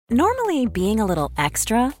Normally, being a little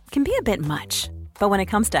extra can be a bit much, but when it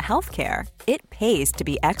comes to healthcare, it pays to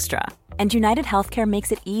be extra. And United Healthcare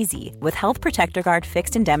makes it easy with Health Protector Guard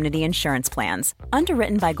fixed indemnity insurance plans.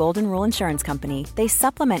 Underwritten by Golden Rule Insurance Company, they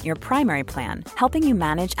supplement your primary plan, helping you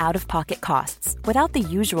manage out-of-pocket costs without the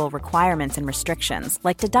usual requirements and restrictions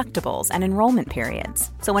like deductibles and enrollment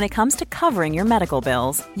periods. So when it comes to covering your medical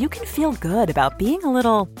bills, you can feel good about being a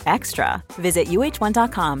little extra. Visit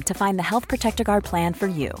uh1.com to find the Health Protector Guard plan for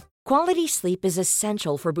you. Quality sleep is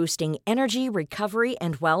essential for boosting energy, recovery,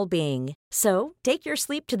 and well-being. So, take your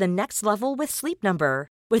sleep to the next level with Sleep Number.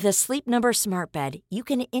 With a Sleep Number smart bed, you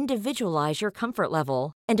can individualize your comfort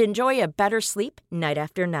level and enjoy a better sleep night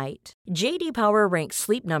after night. J.D. Power ranks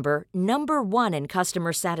Sleep Number number 1 in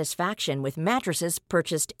customer satisfaction with mattresses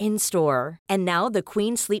purchased in-store. And now the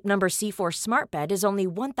Queen Sleep Number C4 smart bed is only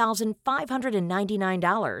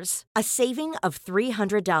 $1,599, a saving of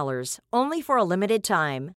 $300, only for a limited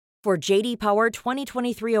time. For J.D. Power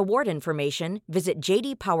 2023 award information, visit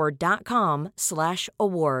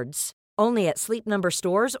jdpower.com/awards. Only at Sleep Number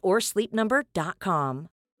stores or sleepnumber.com.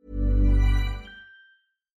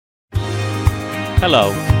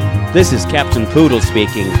 Hello, this is Captain Poodle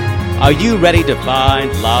speaking. Are you ready to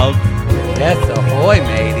find love? Yes, ahoy,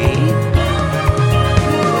 matey.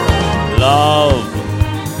 Love.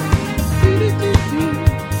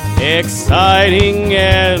 Exciting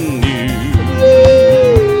and new.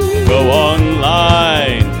 Go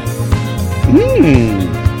online.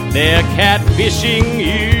 They're catfishing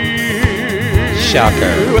you.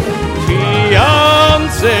 Shocker.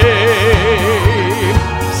 Fiancé.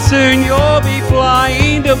 Soon you'll be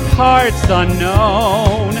flying to parts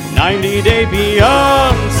unknown. 90-day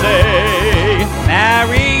fiancé.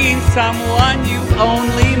 Marrying someone you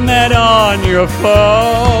only met on your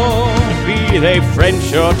phone. Be they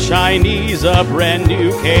French or Chinese, a brand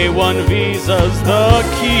new K1 visa's the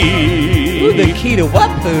key. Ooh, the key to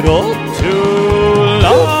what, Poodle? To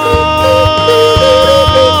love.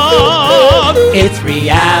 It's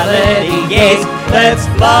reality, yes, let's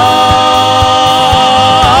love.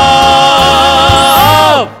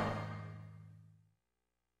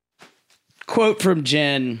 Quote from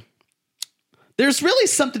Jen. There's really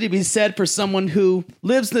something to be said for someone who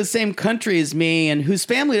lives in the same country as me and whose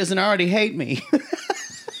family doesn't already hate me.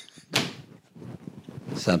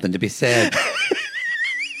 Something to be said.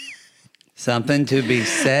 Something to be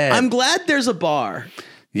said. I'm glad there's a bar.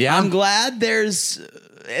 Yeah. I'm glad there's,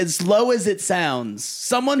 as low as it sounds,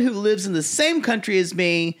 someone who lives in the same country as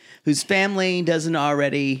me whose family doesn't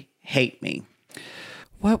already hate me.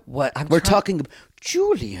 What? We're talking about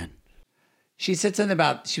Julian. She said something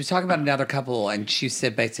about, she was talking about another couple, and she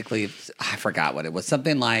said basically, I forgot what it was,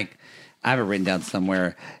 something like, I have it written down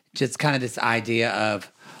somewhere, just kind of this idea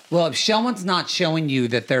of, well, if someone's not showing you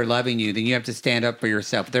that they're loving you, then you have to stand up for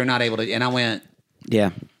yourself. They're not able to, and I went,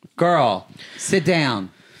 yeah, girl, sit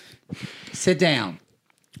down. Sit down.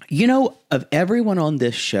 You know, of everyone on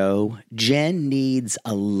this show, Jen needs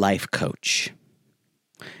a life coach.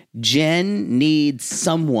 Jen needs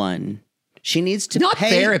someone. She needs to Not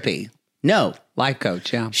pay. therapy. No. Life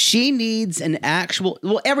coach, yeah. She needs an actual,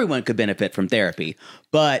 well, everyone could benefit from therapy,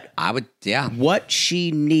 but I would, yeah. What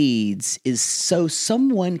she needs is so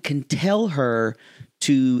someone can tell her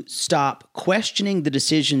to stop questioning the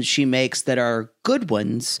decisions she makes that are good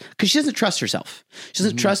ones, because she doesn't trust herself. She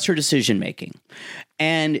doesn't trust her decision making.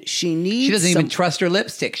 And she needs She doesn't even trust her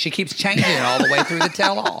lipstick. She keeps changing it all the way through the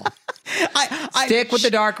tell-all. Stick with the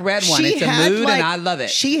dark red one. It's a mood, and I love it.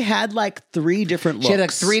 She had like 3 different looks. She had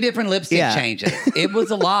like 3 different lipstick changes. It was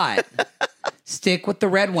a lot. Stick with the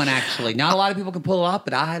red one, actually. Not a lot of people can pull it off,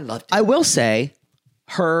 but I loved it. I will say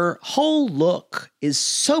her whole look is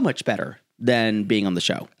so much better than being on the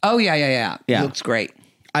show. Oh, yeah. It looks great.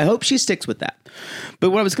 I hope she sticks with that. But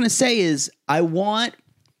what I was going to say is I want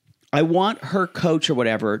her coach or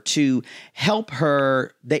whatever to help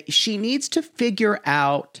her. That she needs to figure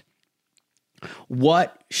out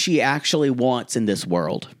what she actually wants in this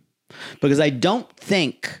world. Because I don't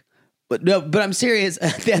think, but I'm serious.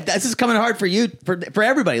 This is coming hard for you, for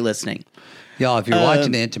everybody listening. Y'all, if you're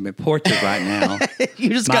watching the intimate portrait right now, you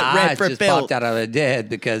just got red for just Phil. popped out of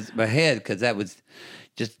my head because that was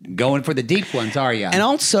just going for the deep ones, are you? And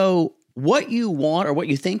also what you want or what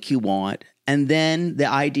you think you want, and then the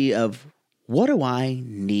idea of what do I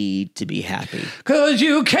need to be happy? 'Cause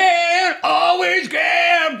you can't always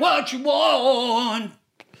get what you want.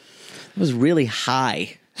 It was really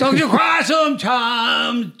high. Don't you cry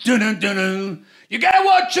sometimes? Dun-dun-dun-dun. You get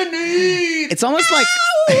what you need. It's almost like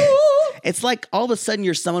it's like all of a sudden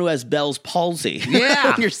you're someone who has Bell's palsy.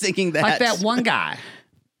 Yeah. when you're singing that. Like that one guy.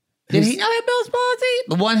 Did he not have Bell's palsy?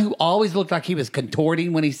 The one who always looked like he was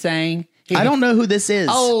contorting when he sang? I don't know who this is.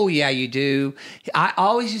 Oh, yeah, you do. I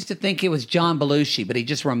always used to think it was John Belushi, but he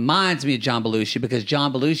just reminds me of John Belushi because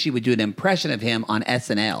John Belushi would do an impression of him on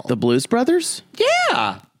SNL. The Blues Brothers?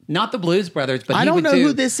 Yeah. Not the Blues Brothers, but I don't know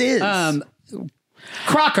who this is.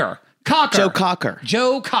 Cocker. Joe Cocker.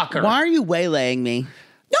 Joe Cocker. Why are you waylaying me?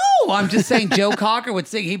 No, I'm just saying Joe Cocker would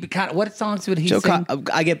sing. He'd be kind of, what songs would he sing?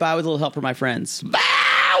 I get by with a little help from my friends.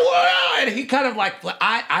 And he kind of like,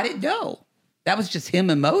 I didn't know. That was just him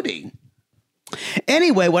emoting.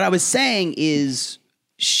 Anyway, what I was saying is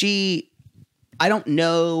I don't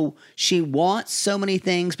know, she wants so many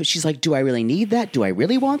things, but she's like, do I really need that? Do I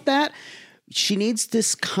really want that? She needs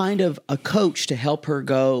this kind of a coach to help her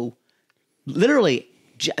go, literally,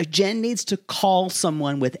 Jen needs to call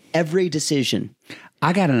someone with every decision.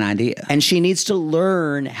 I got an idea. And she needs to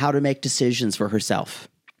learn how to make decisions for herself.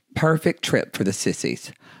 Perfect trip for the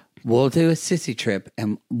sissies. We'll do a sissy trip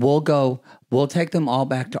and we'll take them all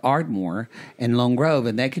back to Ardmore and Lone Grove,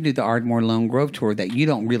 and they can do the Ardmore Lone Grove tour that you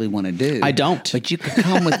don't really want to do. I don't. But you could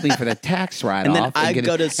come with me for the tax write-off. And then I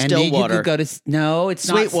go to Stillwater. And then you could go to, no, it's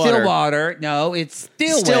Sweetwater. not Stillwater. No, it's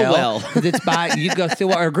Stillwell. It's by, you go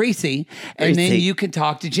Stillwater or Greasy, and then you can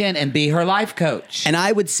talk to Jen and be her life coach. And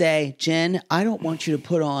I would say, Jen, I don't want you to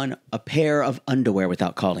put on a pair of underwear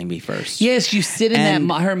without calling me first. Yes, you sit in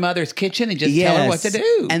her mother's kitchen and just tell her what to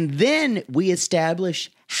do. And then we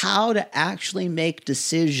establish how to actually make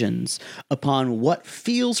decisions upon what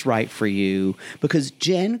feels right for you, because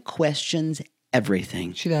Jen questions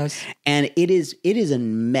everything. She does. And it is a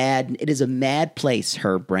mad place,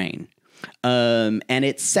 her brain. And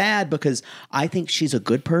it's sad because I think she's a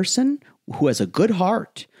good person who has a good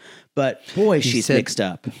heart, but boy, she's mixed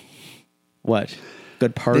up. What?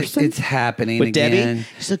 Good person? It's happening with again. Debbie?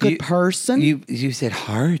 She's a good person? You said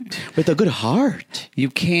heart. With a good heart. You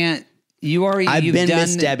can't. I've been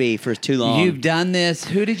Miss Debbie for too long. You've done this.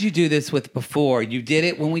 Who did you do this with before? You did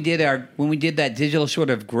it when we did that digital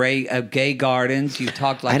short of Gay Gardens. You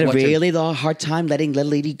talked like I had a really hard time letting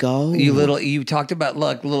Little Edie go. You talked about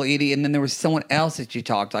Little Edie, and then there was someone else that you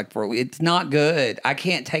talked like for. It's not good. I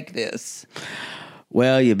can't take this.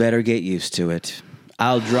 Well, you better get used to it.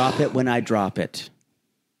 I'll drop it when I drop it.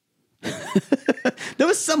 There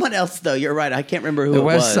was someone else, though. You're right. I can't remember who it was.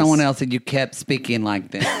 There was someone else that you kept speaking like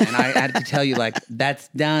that. And I had to tell you, like, that's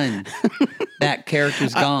done. That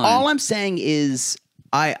character's gone. All I'm saying is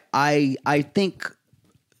I think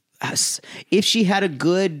if she had a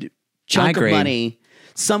good chunk of money,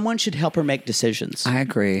 someone should help her make decisions. I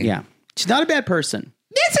agree. Yeah. She's not a bad person.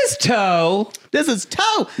 This is Toe. This is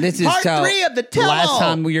Toe. This is Part Toe. 3 of the Tell. Last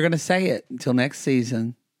time you're going to say it until next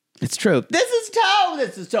season. It's true. This is Toe.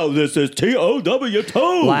 This is Toe. This is T-O-W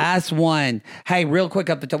Toe. Last one. Hey, real quick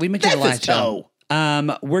up the top. We mentioned the last show.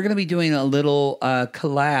 We're going to be doing a little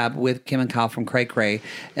collab with Kim and Kyle from Cray Cray,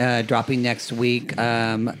 dropping next week.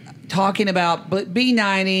 Talking about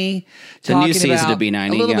B90. The new season of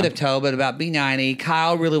B90. A little bit of Toe, but about B90.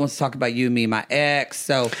 Kyle really wants to talk about you, me, and my ex.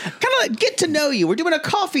 So kind of like get to know you. We're doing a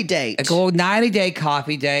coffee date. A 90-day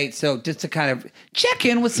coffee date. So just to kind of check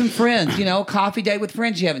in with some friends. Coffee date with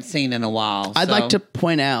friends you haven't seen in a while. I'd like to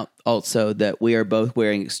point out also that we are both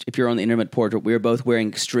wearing, if you're on the Intimate Portrait, we are both wearing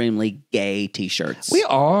extremely gay T-shirts. We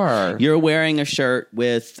are. You're wearing a shirt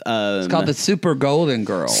with... it's called the Super Golden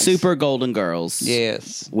Girls. Super Golden Girls.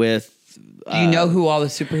 Yes. With... Do you know who all the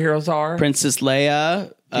superheroes are? Princess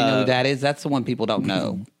Leia. Do you know who that is? That's the one people don't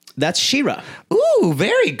know. That's She-Ra. Ooh,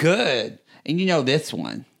 very good. And you know this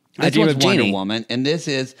one. This I Dream one's of Wonder Jeannie. Woman. And this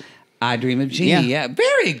is I Dream of Jeannie. Yeah.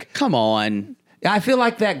 Very... Come on. I feel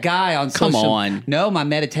like that guy on social... Come on. No, my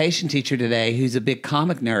meditation teacher today, who's a big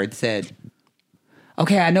comic nerd, said,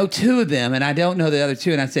 okay, I know 2 of them, and I don't know the other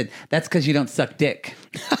 2. And I said, that's because you don't suck dick.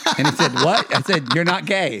 And he said, what? I said, you're not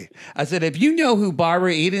gay. I said, if you know who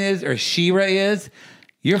Barbara Eden is or She-Ra is,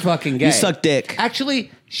 you're fucking gay. You suck dick. Actually,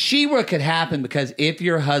 She-Ra could happen because if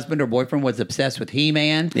your husband or boyfriend was obsessed with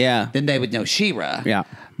He-Man, then they would know She-Ra. Yeah.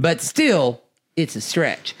 But still, it's a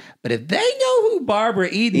stretch. But if they know who Barbara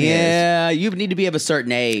Eden is... Yeah, you need to be of a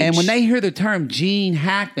certain age. And when they hear the term Gene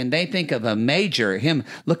Hackman, they think of a major, him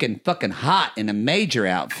looking fucking hot in a major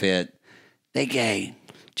outfit. They gay.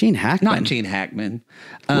 Gene Hackman? Not Gene Hackman.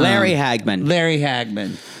 Larry Hagman. Larry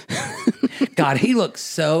Hagman. God, he looked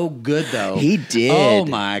so good, though. He did. Oh,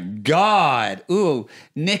 my God. Ooh,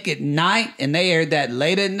 Nick at Night, and they aired that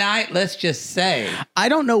late at night, let's just say. I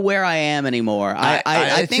don't know where I am anymore.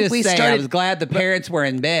 I think we started... I was glad the parents were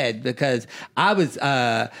in bed because I was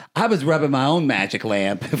rubbing my own magic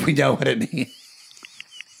lamp, if we know what it means.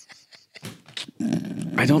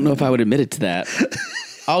 I don't know if I would admit it to that.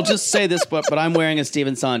 I'll just say this, but I'm wearing a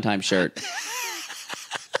Stephen Sondheim shirt.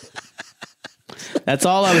 That's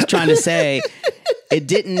all I was trying to say. It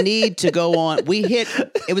didn't need to go on.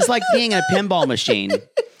 It was like being in a pinball machine.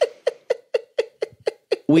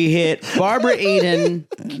 We hit Barbara Eden,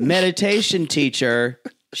 meditation teacher,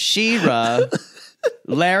 She-Ra,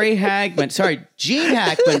 Larry Hagman. Sorry, Gene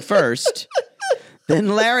Hackman first,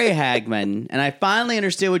 then Larry Hagman. And I finally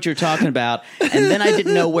understood what you're talking about. And then I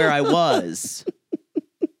didn't know where I was.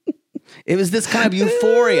 It was this kind of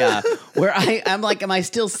euphoria where I'm like, am I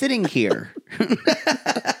still sitting here?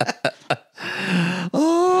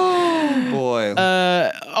 Oh, boy.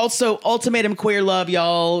 Also, Ultimatum Queer Love,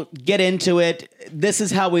 y'all. Get into it. This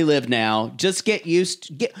is how we live now. Just get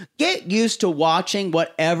used to watching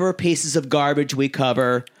whatever pieces of garbage we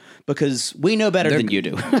cover because we know better than you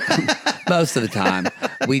do. Most of the time.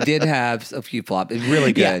 We did have a few flops. It's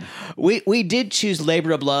really good. Yeah. We did choose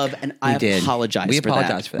Labor of Love, and I apologize for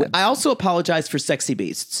that. I also apologize for Sexy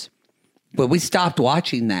Beasts. But we stopped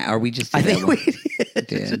watching that, or we just did. I think we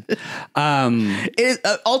did. It is,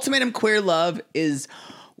 Ultimatum Queer Love is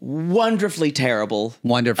wonderfully terrible.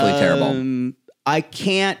 Wonderfully terrible. I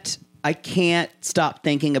can't stop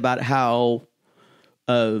thinking about how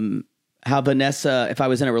Vanessa, if I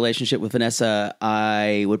was in a relationship with Vanessa,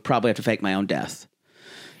 I would probably have to fake my own death.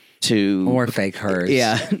 Or fake hers.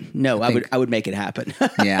 Yeah. No, I would make it happen.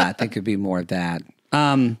 Yeah, I think it'd be more of that.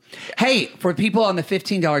 Hey, for people on the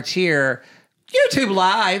 $15 tier, YouTube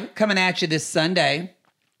Live coming at you this Sunday.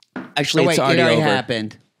 Actually, it's already over.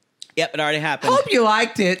 Happened. Yep, it already happened. Hope you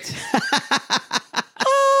liked it.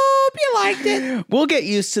 Hope you liked it. We'll get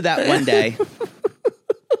used to that one day.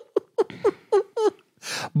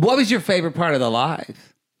 What was your favorite part of the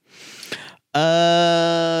live?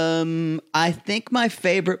 I think my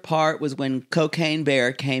favorite part was when Cocaine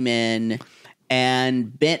Bear came in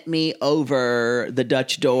and bent me over the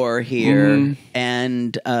Dutch door here,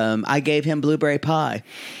 and I gave him blueberry pie.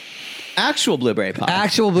 Actual blueberry pie.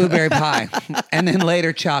 Actual blueberry pie. And then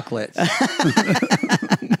later chocolate.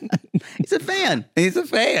 He's a fan. He's a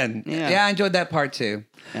fan. Yeah, I enjoyed that part too.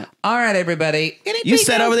 Yeah. All right, everybody. You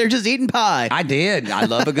sat over there just eating pie. I did. I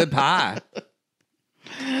love a good pie.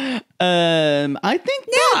 I think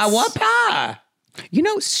I want pie. You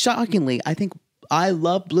know, shockingly, I think I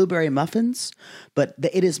love blueberry muffins, but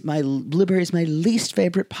blueberry is my least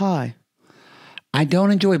favorite pie. I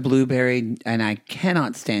don't enjoy blueberry, and I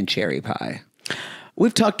cannot stand cherry pie.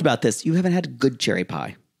 We've talked about this. You haven't had good cherry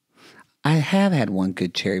pie. I have had one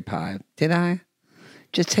good cherry pie. Did I?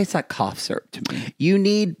 Just tastes like cough syrup to me. You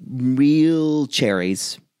need real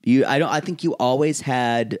cherries. I think you always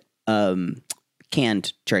had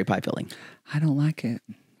canned cherry pie filling. I don't like it.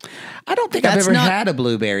 I don't think I've ever had a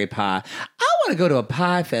blueberry pie. I want to go to a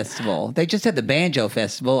pie festival. They just had the Banjo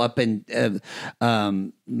Festival up in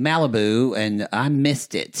Malibu, and I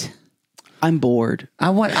missed it. I'm bored. I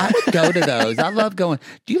would go to those. I love going.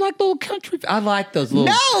 Do you like little country? I like those little.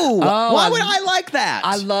 No. Oh, why would I like that?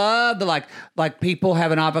 I love the like people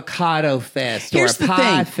have an avocado fest or a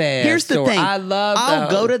pie fest. Here's the thing. I'll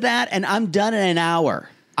those. go to that and I'm done in an hour.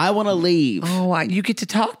 I want to leave. Oh, you get to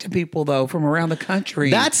talk to people though from around the country.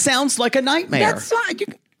 That sounds like a nightmare. That's fine.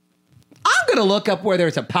 I'm going to look up where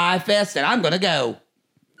there's a pie fest and I'm going to go.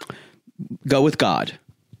 Go with God.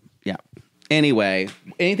 Yeah. Anyway,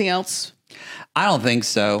 anything else? I don't think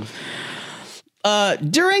so.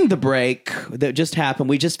 During the break that just happened,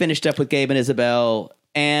 we just finished up with Gabe and Isabel,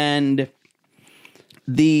 and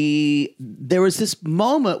there was this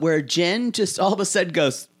moment where Jen just all of a sudden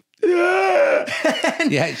goes, yeah,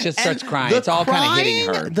 it just starts crying. It's all kind of hitting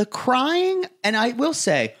her. The crying, and I will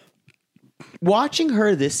say, watching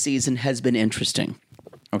her this season has been interesting.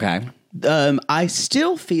 Okay. I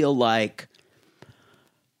still feel like,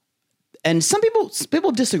 and some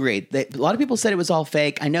people disagreed. A lot of people said it was all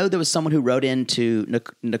fake. I know there was someone who wrote into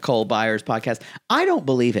Nicole Byers' podcast. I don't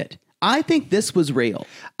believe it. I think this was real.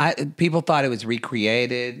 People thought it was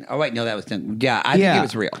recreated. Oh wait, no, that was yeah. I think it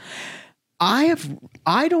was real. I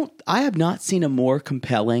have not seen a more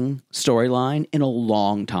compelling storyline in a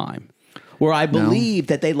long time, where I believe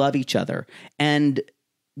that they love each other, and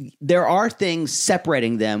there are things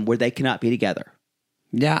separating them where they cannot be together.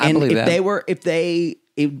 Yeah, I believe that.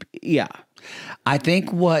 Yeah. I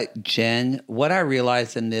think what I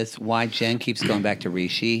realized in this, why Jen keeps going back to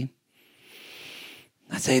Rishi,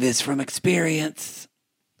 I say this from experience.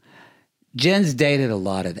 Jen's dated a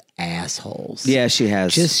lot of assholes. Yeah, she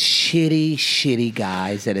has. Just shitty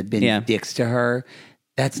guys that have been dicks to her.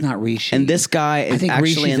 That's not Rishi. And this guy is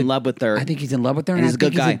actually in love with her. I think he's in love with her. And he's a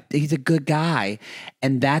good guy. He's a good guy.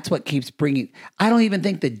 And that's what keeps bringing... I don't even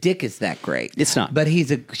think the dick is that great. It's not. But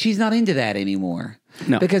she's not into that anymore.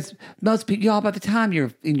 No. Because most people, y'all, by the time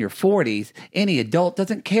you're in your 40s, any adult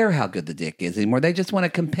doesn't care how good the dick is anymore. They just want a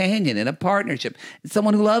companion and a partnership and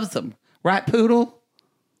someone who loves them. Right, Poodle?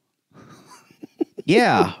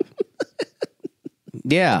 Yeah.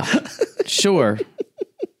 Yeah. Sure.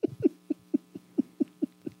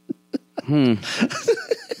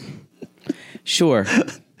 Sure.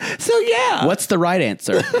 So, yeah. What's the right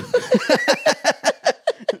answer?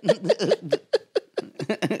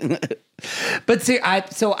 But see, I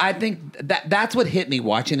think that's what hit me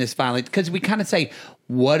watching this finally, because we kind of say,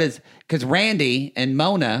 because Randy and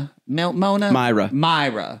Myra,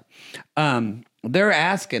 they're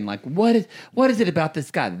asking like, what is it about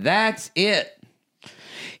this guy? That's it.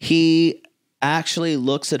 He actually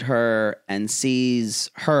looks at her and sees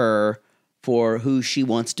her for who she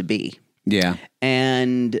wants to be. Yeah.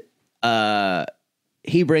 And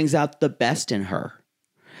he brings out the best in her.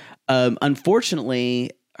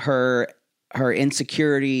 Unfortunately, her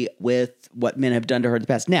insecurity with what men have done to her in the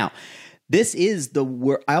past. Now, this is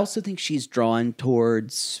I also think she's drawn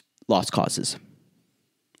towards lost causes.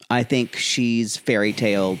 I think she's fairy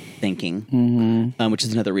tale thinking, which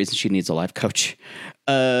is another reason she needs a life coach,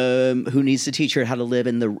 who needs to teach her how to live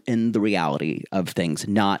in the reality of things,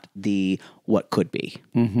 not the what could be.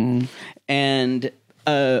 Mm-hmm. And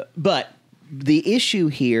but the issue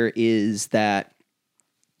here is that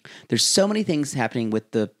there's so many things happening with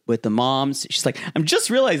the moms. She's like, I'm just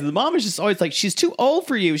realizing the mom is just always like, she's too old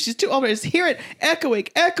for you. She's too old. I just hear it echoing.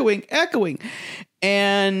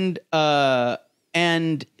 And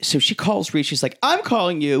so she calls Reese. She's like, I'm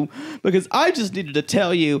calling you because I just needed to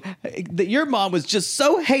tell you that your mom was just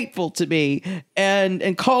so hateful to me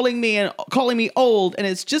and calling me old. And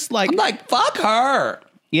it's just like, I'm like, fuck her.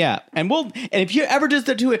 Yeah. And if you ever does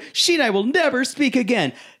that to her, she and I will never speak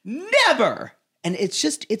again. Never. And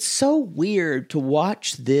it's so weird to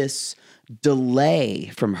watch this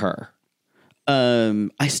delay from her.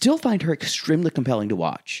 I still find her extremely compelling to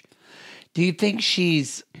watch. Do you think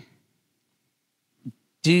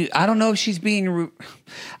I don't know if she's being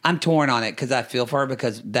I'm torn on it because I feel for her,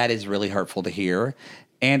 because that is really hurtful to hear.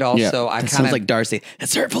 And also, I kind of sounds like Darcy.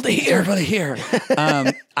 It's hurtful to hear.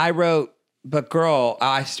 I wrote, but girl,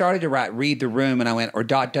 I started to read the room, and I went, or ...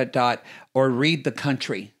 or read the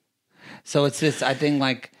country. So it's this, I think,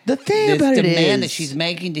 like the thing this about demand it is, that she's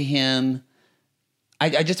making to him.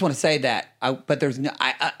 I just want to say that, but there's no,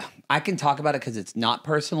 I can talk about it because it's not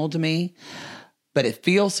personal to me, but it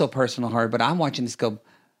feels so personal to her. But I'm watching this go,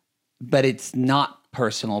 but it's not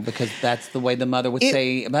personal because that's the way the mother would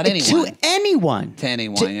say about anyone. To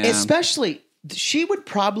anyone. Yeah. Especially, she would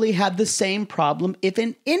probably have the same problem if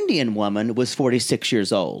an Indian woman was 46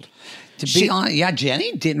 years old. To be honest, yeah,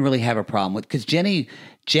 Jenny didn't really have a problem with, because Jenny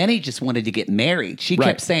just wanted to get married. She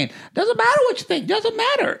kept saying, doesn't matter what you think, doesn't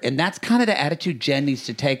matter. And that's kind of the attitude Jen needs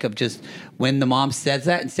to take, of just when the mom says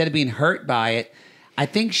that, instead of being hurt by it, I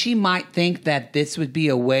think she might think that this would be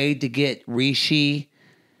a way to get Rishi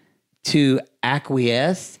to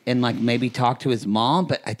acquiesce and like maybe talk to his mom,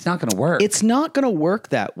 but it's not going to work. It's not going to work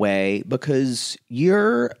that way because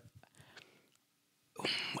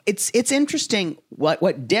It's interesting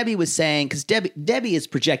what Debbie was saying, because Debbie is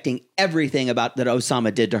projecting everything about that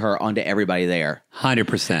Osama did to her onto everybody there.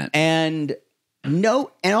 100%. And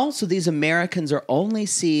also these Americans are only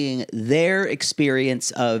seeing their experience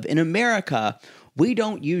of, in America, we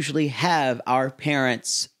don't usually have our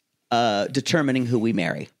parents determining who we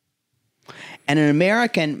marry. And an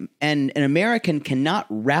American cannot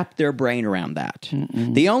wrap their brain around that.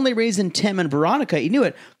 Mm-mm. The only reason Tim and Veronica knew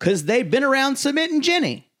it, because they've been around Sumit and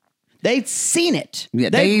Jenny. They've seen it. Yeah,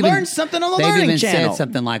 they learned something on the Learning Channel. They've even said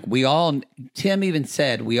something like, Tim even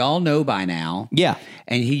said, we all know by now. Yeah.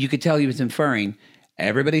 And you could tell he was inferring,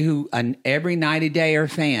 everybody every 90-dayer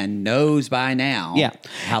fan knows by now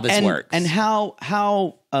how this works. And how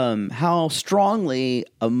strongly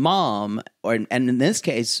a mom, and in this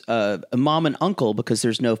case, a mom and uncle, because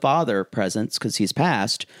there's no father present because he's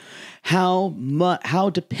passed, how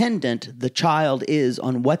dependent the child is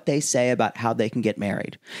on what they say about how they can get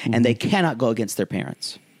married. Mm-hmm. And they cannot go against their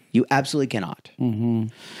parents. You absolutely cannot. Mm-hmm.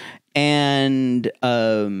 And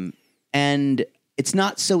it's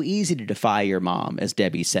not so easy to defy your mom, as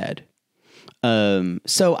Debbie said.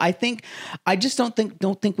 So I just don't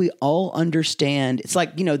think we all understand. It's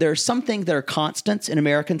like, there are some things that are constants in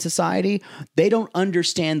American society. They don't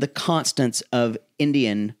understand the constants of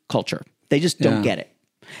Indian culture. They just don't get it.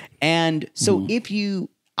 And so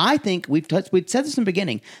I think we've said this in the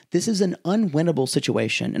beginning, this is an unwinnable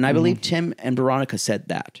situation. And I believe Tim and Veronica said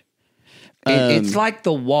that. It's like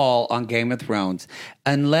the wall on Game of Thrones.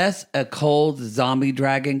 Unless a cold zombie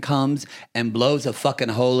dragon comes and blows a fucking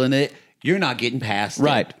hole in it, you're not getting past it.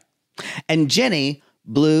 Right. And Jenny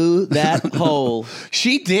blew that hole.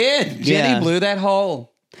 She did. Jenny blew that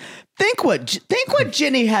hole. Think what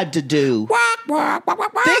Jenny had to do. I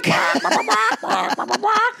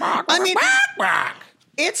mean,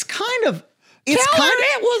 it's kind of. It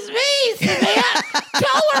was me, Samantha.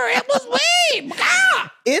 Tell her it was me.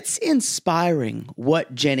 It's inspiring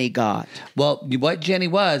what Jenny got. Well, what Jenny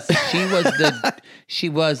was, she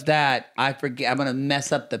was that, I forget, I'm going to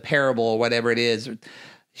mess up the parable or whatever it is.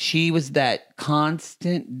 She was that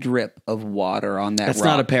constant drip of water on that rock. That's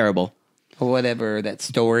not a parable. Or whatever that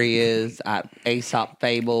story is, Aesop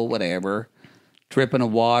fable, whatever. Dripping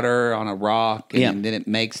of water on a rock, and then it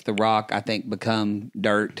makes the rock, I think, become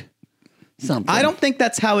dirt. Something. I don't think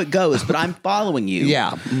that's how it goes, but I'm following you. Yeah.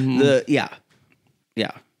 Mm-hmm. Yeah.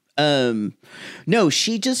 No,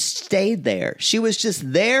 she just stayed there. She was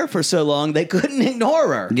just there for so long they couldn't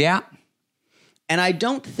ignore her. Yeah. And I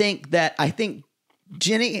think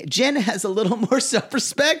Jen has a little more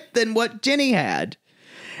self-respect than what Jenny had.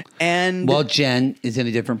 And well, Jen is in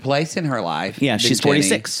a different place in her life. Yeah, she's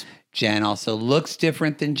 46. Jen also looks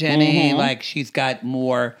different than Jenny. Mm-hmm. Like she's got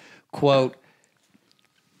more, quote,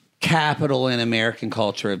 capital in American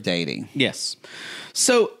culture of dating. Yes.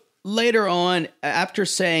 So later on, after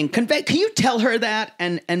saying, can you tell her that?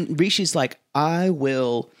 And Rishi's like, I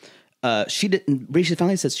will. Rishi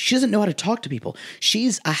finally says, she doesn't know how to talk to people.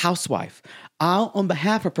 She's a housewife. On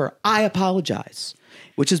behalf of her, I apologize.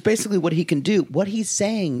 Which is basically what he can do. What he's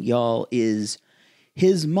saying, y'all, is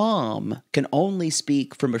his mom can only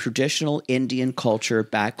speak from a traditional Indian culture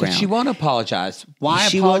background. But she won't apologize. Why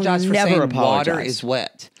she apologize for saying apologize. Water is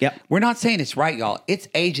wet? Yep. We're not saying it's right, y'all. It's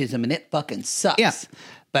ageism and it fucking sucks. Yeah.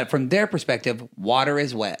 But from their perspective, water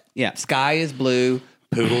is wet. Yeah. Sky is blue.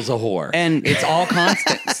 Poodle's a whore. And it's all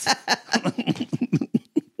constants.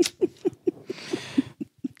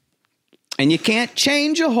 And you can't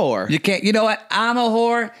change a whore. You can't. You know what? I'm a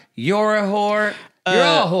whore. You're a whore. You're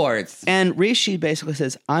all whores. And Rishi basically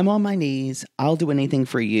says, I'm on my knees. I'll do anything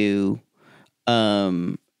for you.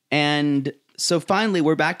 And so finally,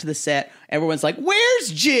 we're back to the set. Everyone's like,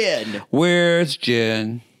 where's Jen? Where's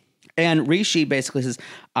Jen? And Rishi basically says,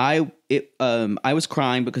 I was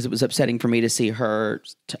crying because it was upsetting for me to see her.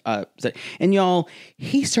 And y'all,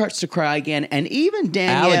 he starts to cry again. And even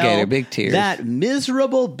Danielle, alligator, big tears. That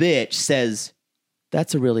miserable bitch says,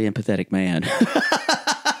 that's a really empathetic man.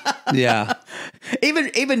 Yeah.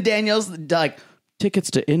 Even Danielle's like, tickets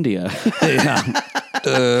to India. Yeah.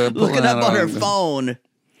 Looking up on her phone.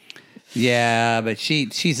 Yeah, but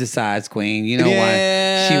she's a size queen. You know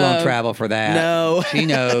why? She won't travel for that. No. She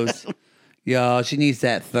knows. Y'all, she needs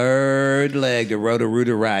that third leg to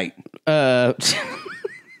Roto-Rooter right.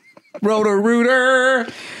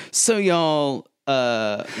 Roto-Rooter. So y'all,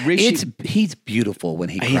 Rishi, he's beautiful when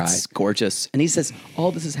he cries. It's gorgeous. And he says,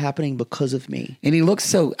 all this is happening because of me. And he looks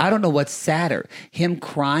so, I don't know what's sadder, him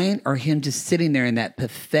crying or him just sitting there in that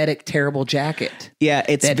pathetic, terrible jacket. Yeah,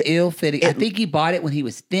 it's that ill-fitting. I think he bought it when he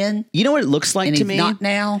was thin. You know what it looks like and to he's me? Not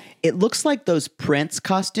now. It looks like those Prince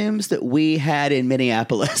costumes that we had in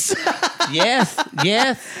Minneapolis. Yes.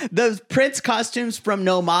 Those Prince costumes from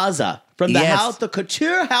Nomaza. From the house, the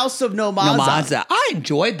couture house of Nomaza. I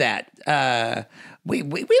enjoyed that. That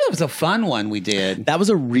was a fun one we did. That was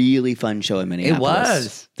a really fun show in Minneapolis. It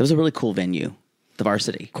was. That was a really cool venue, the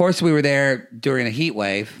Varsity. Of course, we were there during a heat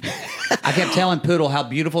wave. I kept telling Poodle how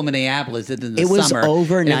beautiful Minneapolis is in the summer. It was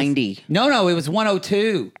over 90. No, it was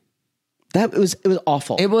 102. It was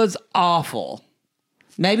awful. It was awful.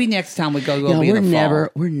 Maybe next time we go be in the fall.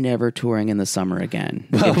 We're never touring in the summer again.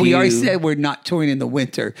 Well, we already said we're not touring in the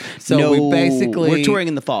winter. So we're touring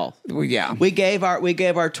in the fall. Yeah. We gave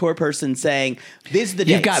our tour person saying, these are the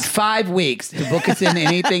dates. You've got 5 weeks to book us in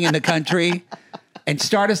anything in the country and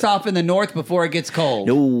start us off in the north before it gets cold.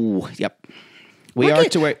 No. Yep. We're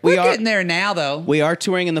getting there now, though. We are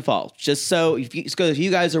touring in the fall. Just so if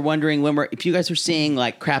you guys are wondering if you guys are seeing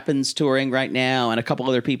like Crappen's touring right now and a couple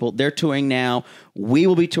other people, they're touring now. We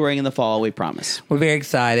will be touring in the fall. We promise. We're very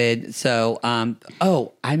excited. So, I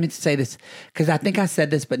meant to say this because I think I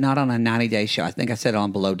said this, but not on a 90-day show. I think I said it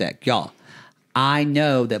on Below Deck, y'all. I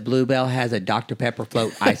know that Bluebell has a Dr. Pepper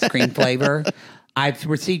float ice cream flavor. I've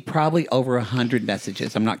received probably over 100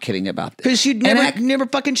 messages. I'm not kidding about this. Because you'd never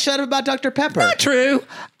fucking shut up about Dr. Pepper. Not true.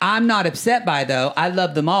 I'm not upset by it, though. I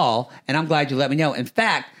love them all, and I'm glad you let me know. In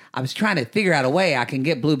fact, I was trying to figure out a way I can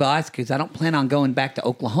get Bluebell ice because I don't plan on going back to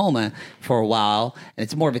Oklahoma for a while, and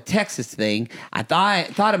it's more of a Texas thing. I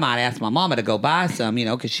thought I might ask my mama to go buy some,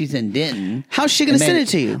 because she's in Denton. How's she going to send it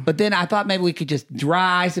to you? But then I thought maybe we could just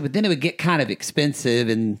dry ice it, but then it would get kind of expensive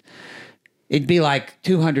and... It'd be like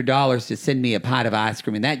 $200 to send me a pint of ice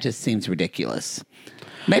cream, and that just seems ridiculous.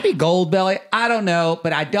 Maybe Goldbelly. I don't know,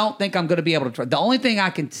 but I don't think I'm going to be able to try. The only thing I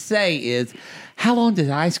can say is, how long does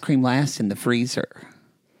ice cream last in the freezer?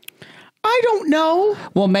 I don't know.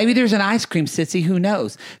 Well, maybe there's an ice cream sissy. Who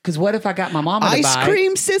knows? Because what if I got my mama to buy ice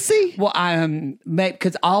cream sissy? Well,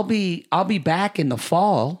 because I'll be back in the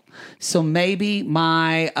fall, so maybe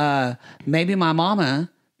my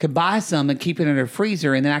mama could buy some and keep it in her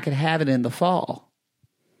freezer, and then I could have it in the fall.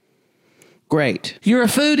 Great. You're a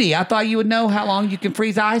foodie. I thought you would know how long you can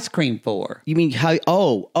freeze ice cream for. You mean how?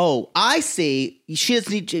 Oh, I see. She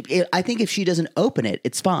doesn't need to, I think if she doesn't open it,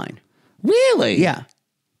 it's fine. Really? Yeah.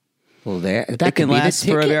 Well, that it can be last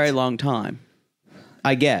the for a ticket. very long time,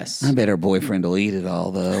 I guess. I bet her boyfriend will eat it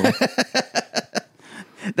all, though.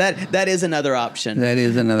 That is another option. That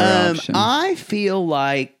is another option. I feel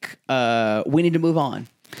like we need to move on.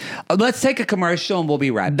 Let's take a commercial and we'll be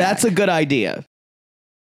right back. That's a good idea.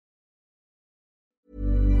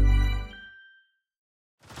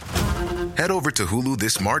 Head over to Hulu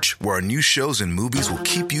this March, where our new shows and movies will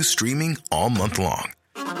keep you streaming all month long.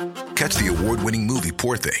 Catch the award-winning movie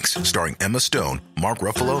Poor Things, starring Emma Stone, Mark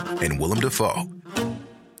Ruffalo, and Willem Dafoe.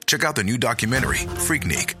 Check out the new documentary,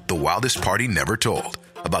 Freaknik, The Wildest Party Never Told,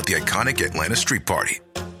 about the iconic Atlanta street party.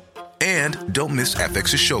 And don't miss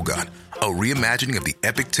FX's Shogun, a reimagining of the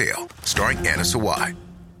epic tale, starring Anna Sawai.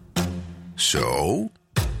 So,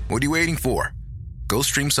 what are you waiting for? Go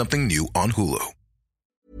stream something new on Hulu.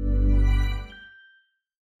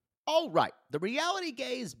 All right, the Reality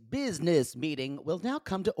Gaze business meeting will now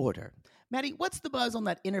come to order. Maddie, what's the buzz on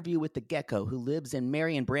that interview with the gecko who lives in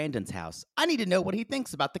Marion Brandon's house? I need to know what he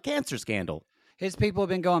thinks about the cancer scandal. His people have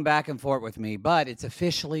been going back and forth with me, but it's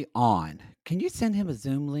officially on. Can you send him a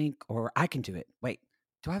Zoom link, or I can do it? Wait,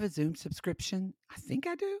 do I have a Zoom subscription? I think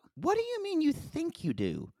I do. What do you mean you think you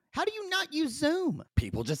do? How do you not use Zoom?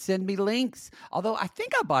 People just send me links. Although I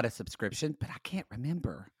think I bought a subscription, but I can't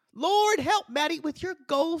remember. Lord help, Maddie, with your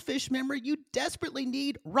goldfish memory, you desperately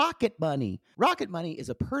need Rocket Money. Rocket Money is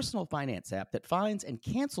a personal finance app that finds and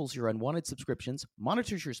cancels your unwanted subscriptions,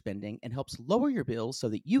 monitors your spending, and helps lower your bills so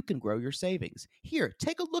that you can grow your savings. Here,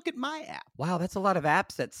 take a look at my app. Wow, that's a lot of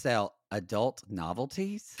apps that sell adult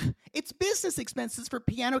novelties. It's business expenses for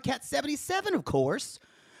Piano Cat 77, of course.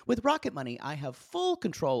 With Rocket Money, I have full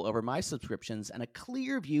control over my subscriptions and a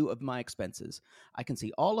clear view of my expenses. I can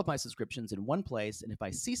see all of my subscriptions in one place, and if I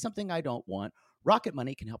see something I don't want, Rocket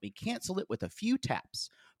Money can help me cancel it with a few taps.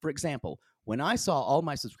 For example, when I saw all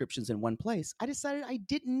my subscriptions in one place, I decided I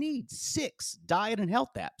didn't need 6 diet and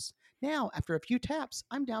health apps. Now, after a few taps,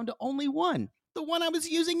 I'm down to only one, the one I was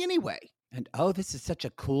using anyway. And oh, this is such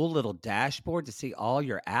a cool little dashboard to see all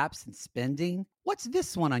your apps and spending. What's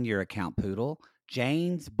this one on your account, Poodle?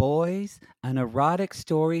 Jane's Boys, an erotic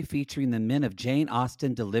story featuring the men of Jane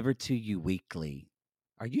Austen delivered to you weekly.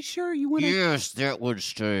 Are you sure you want to? Yes, that one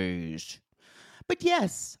stays. But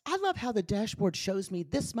yes, I love how the dashboard shows me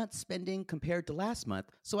this month's spending compared to last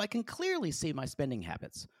month, so I can clearly see my spending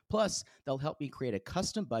habits. Plus, they'll help me create a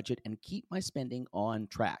custom budget and keep my spending on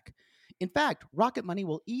track. In fact, Rocket Money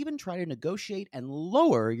will even try to negotiate and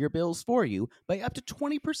lower your bills for you by up to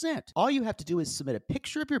 20%. All you have to do is submit a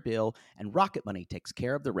picture of your bill, and Rocket Money takes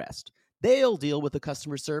care of the rest. They'll deal with the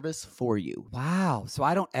customer service for you. Wow, so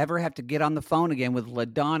I don't ever have to get on the phone again with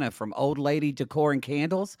LaDonna from Old Lady Decor and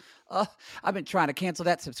Candles? I've been trying to cancel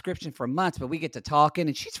that subscription for months, but we get to talking,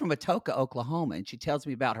 and she's from Atoka, Oklahoma, and she tells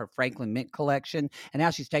me about her Franklin Mint collection and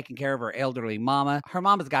how she's taking care of her elderly mama. Her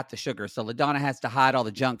mama's got the sugar, so LaDonna has to hide all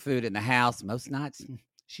the junk food in the house. Most nights,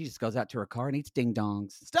 she just goes out to her car and eats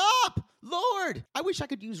ding-dongs. Stop! Lord! I wish I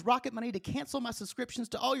could use Rocket Money to cancel my subscriptions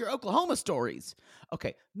to all your Oklahoma stories.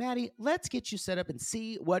 Okay, Maddie, let's get you set up and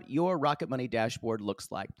see what your Rocket Money dashboard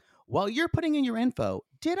looks like. While you're putting in your info,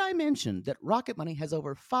 did I mention that Rocket Money has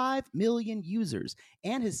over 5 million users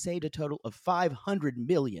and has saved a total of $500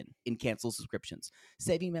 million in canceled subscriptions,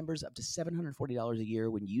 saving members up to $740 a year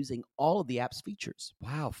when using all of the app's features?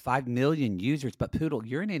 Wow, 5 million users. But Poodle,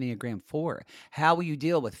 you're an Enneagram 4. How will you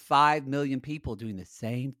deal with 5 million people doing the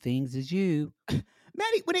same things as you?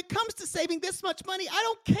 Maddie, when it comes to saving this much money, I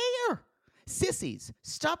don't care. Sissies,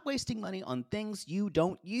 stop wasting money on things you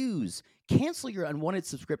don't use. Cancel your unwanted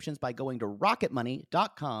subscriptions by going to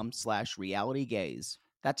rocketmoney.com/realitygaze.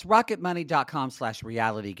 That's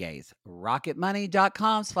rocketmoney.com/realitygaze.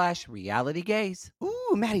 rocketmoney.com/realitygaze.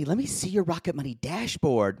 Ooh, Maddie, let me see your Rocket Money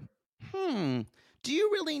dashboard. Do you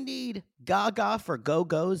really need Gaga for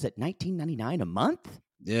Go-Go's at $19.99 a month?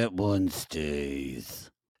 That one stays.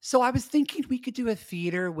 So I was thinking we could do a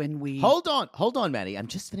theater when we... Hold on, Maddie. I'm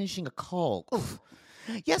just finishing a call. Oof.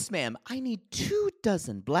 Yes, ma'am. I need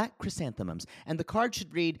 24 black chrysanthemums. And the card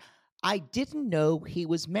should read, I didn't know he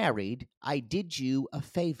was married. I did you a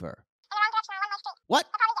favor. What?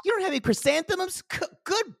 You don't have any chrysanthemums?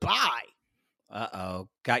 Goodbye. Uh-oh.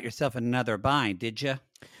 Got yourself another bind, did you?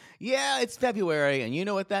 Yeah, it's February, and you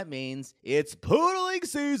know what that means. It's poodling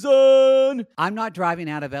season. I'm not driving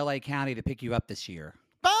out of L.A. County to pick you up this year.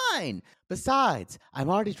 Fine. Besides, I'm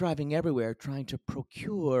already driving everywhere trying to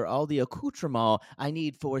procure all the accoutrement I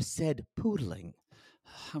need for said poodling.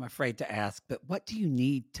 I'm afraid to ask, but what do you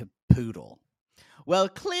need to poodle? Well,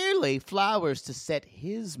 clearly flowers to set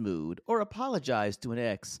his mood or apologize to an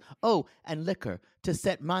ex. Oh, and liquor to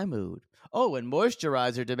set my mood. Oh, and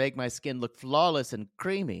moisturizer to make my skin look flawless and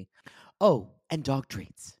creamy. Oh, and dog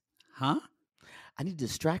treats. Huh? I need to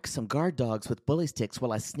distract some guard dogs with bully sticks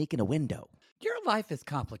while I sneak in a window. Your life is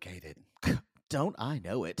complicated. Don't I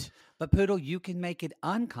know it? But Poodle, you can make it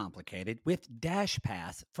uncomplicated with Dash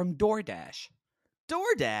Pass from DoorDash.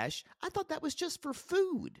 DoorDash? I thought that was just for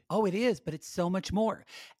food. Oh, it is, but it's so much more.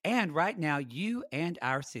 And right now, you and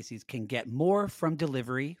our sissies can get more from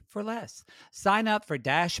delivery for less. Sign up for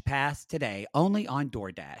Dash Pass today, only on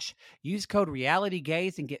DoorDash. Use code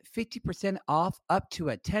RealityGaze and get 50% off up to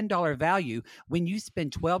a $10 value when you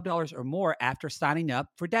spend $12 or more after signing up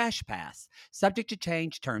for Dash Pass. Subject to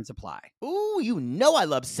change, terms apply. Ooh, you know I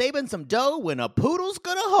love saving some dough when a poodle's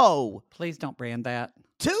gonna hoe. Please don't brand that.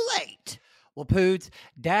 Too late. Well, Poods,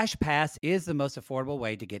 Dash Pass is the most affordable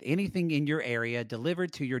way to get anything in your area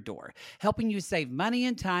delivered to your door, helping you save money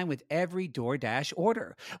and time with every DoorDash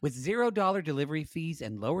order. With $0 delivery fees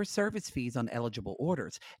and lower service fees on eligible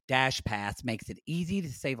orders, Dash Pass makes it easy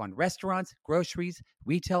to save on restaurants, groceries,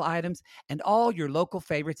 retail items, and all your local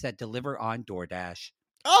favorites that deliver on DoorDash.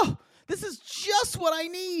 Oh, this is just what I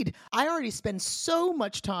need. I already spend so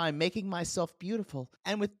much time making myself beautiful.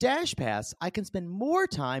 And with Dash Pass, I can spend more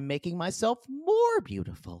time making myself more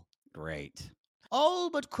beautiful. Great. Oh,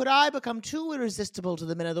 but could I become too irresistible to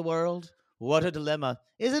the men of the world? What a dilemma.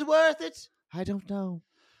 Is it worth it? I don't know.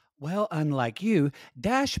 Well, unlike you,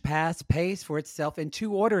 Dash Pass pays for itself in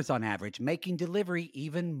 2 orders on average, making delivery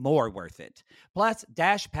even more worth it. Plus,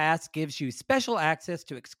 Dash Pass gives you special access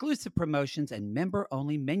to exclusive promotions and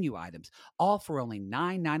member-only menu items, all for only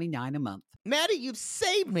 $9.99 a month. Maddie, you've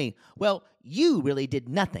saved me. Well, you really did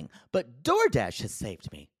nothing, but DoorDash has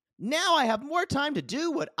saved me. Now I have more time to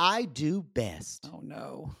do what I do best. Oh,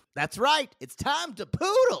 no. That's right. It's time to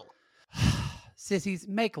poodle. Sissies,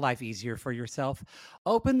 make life easier for yourself.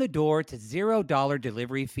 Open the door to $0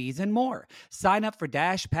 delivery fees and more. Sign up for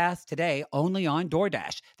Dash Pass today only on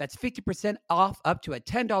DoorDash. That's 50% off up to a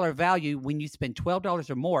 $10 value when you spend $12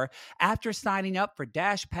 or more after signing up for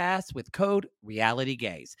Dash Pass with code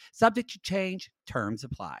RealityGaze. Subject to change, terms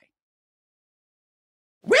apply.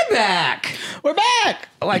 We're back. We're back.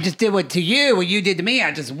 Oh, I just did what to you, what you did to me.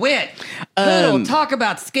 I just went. Poodle, talk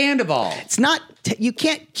about Scandal. It's not, you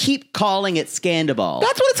can't keep calling it Scandal.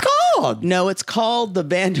 That's what it's called. No, it's called the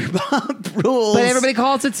Vanderpump Rules. But everybody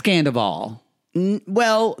calls it Scandal.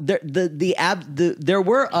 Well, there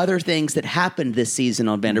were other things that happened this season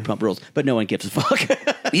on Vanderpump Rules, but no one gives a fuck.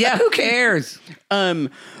 Yeah, who cares?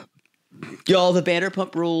 Y'all, the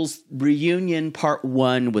Vanderpump Rules reunion part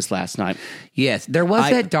 1 was last night. Yes, there was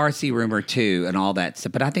that Darcy rumor too and all that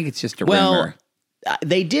stuff, but I think it's just a rumor.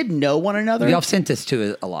 They did know one another. Y'all sent this to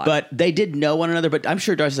it a lot. But they did know one another, but I'm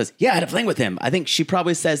sure Darcy says, yeah, I had a fling with him. I think she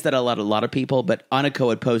probably says that a lot of people, but Aniko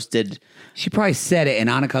had posted. She probably said it and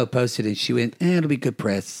Aniko posted it and she went, it'll be good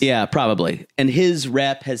press. Yeah, probably. And his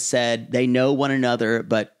rep has said they know one another,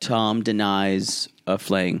 but Tom denies a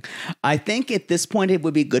fling. I think at this point it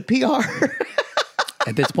would be good PR.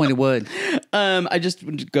 At this point, it would. I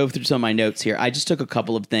just go through some of my notes here. I just took a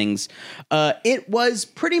couple of things. It was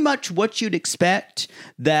pretty much what you'd expect,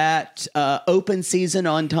 that open season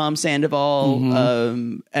on Tom Sandoval.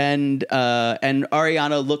 Mm-hmm. And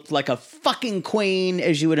Ariana looked like a fucking queen,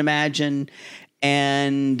 as you would imagine.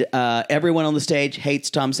 And everyone on the stage hates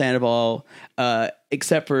Tom Sandoval,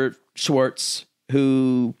 except for Schwartz,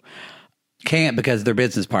 who can't because they're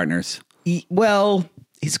business partners. Well,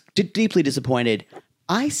 he's deeply disappointed.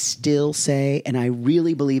 I still say, and I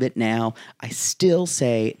really believe it now, I still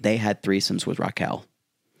say they had threesomes with Raquel.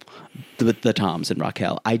 The Toms and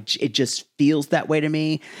Raquel. It just feels that way to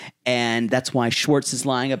me. And that's why Schwartz is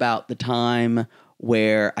lying about the time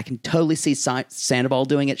where I can totally see Sandoval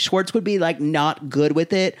doing it. Schwartz would be like not good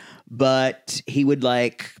with it, but he would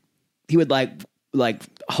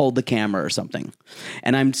hold the camera or something.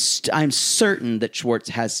 And I'm certain that Schwartz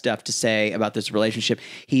has stuff to say about this relationship.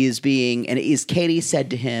 He is being, and as Katie said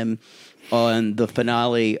to him on the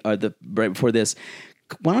finale or right before this,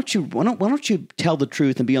 why don't you tell the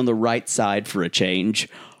truth and be on the right side for a change?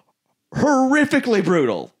 Horrifically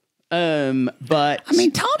brutal. But I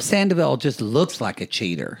mean, Tom Sandoval just looks like a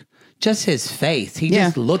cheater. Just his face. He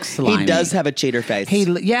just looks slimy. He does have a cheater face.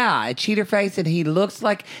 A cheater face, and he looks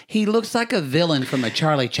like a villain from a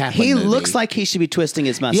Charlie Chaplin He movie. looks like he should be twisting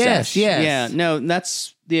his mustache. Yes. Yeah, no,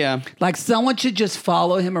 that's, yeah. Like someone should just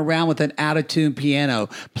follow him around with an out-of-tune piano,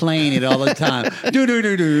 playing it all the time.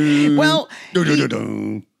 Do-do-do-do. Well,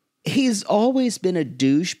 Do-do-do-do. he's always been a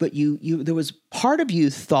douche, but there was part of you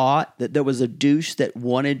thought that there was a douche that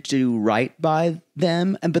wanted to do right by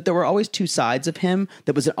them, but there were always two sides of him.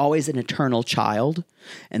 That was always an eternal child,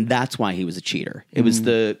 and that's why he was a cheater. It was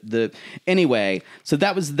anyway. So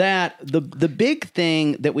that was that. The big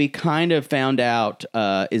thing that we kind of found out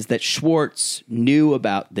is that Schwartz knew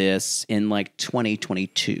about this in like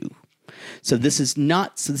 2022. So this is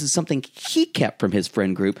something he kept from his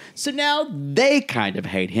friend group. So now they kind of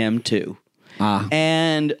hate him too.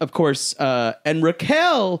 And of course, and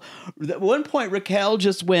Raquel, at one point, Raquel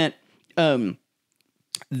just went, Andy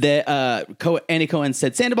Cohen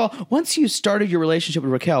said, Sandoval, once you started your relationship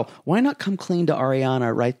with Raquel, why not come clean to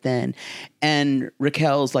Ariana right then? And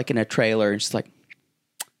Raquel's like in a trailer and she's like,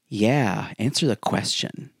 yeah, answer the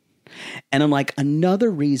question. And I'm like, another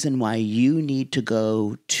reason why you need to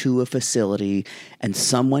go to a facility and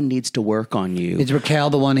someone needs to work on you. Is Raquel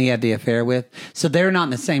the one he had the affair with? So they're not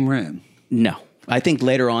in the same room. No. I think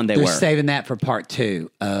later on they're were. They're saving that for part 2.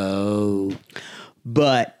 Oh.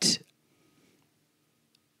 But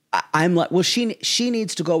I'm like, well, she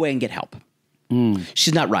needs to go away and get help.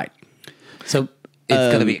 She's not right. So it's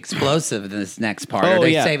going to be explosive in this next part. Are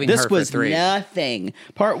they saving this her for 3? This was nothing.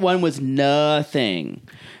 Part 1 was nothing.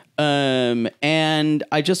 And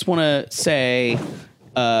I just want to say,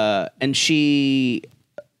 and she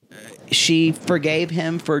forgave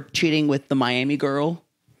him for cheating with the Miami girl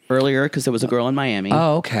earlier because there was a girl in Miami.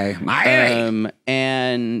 Oh, okay. Miami.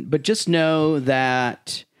 But just know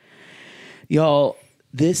that, y'all,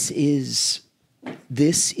 this is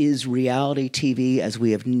reality TV as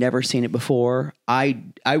we have never seen it before. I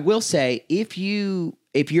will say, if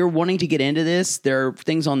you're wanting to get into this, there are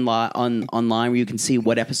things online where you can see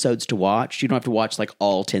what episodes to watch. You don't have to watch like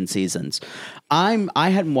all 10 seasons. I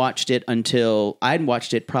hadn't watched it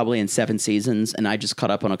probably in 7 seasons, and I just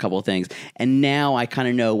caught up on a couple of things. And now I kind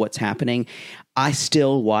of know what's happening. I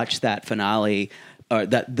still watch that finale, or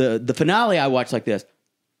the finale I watched like this.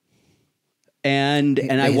 And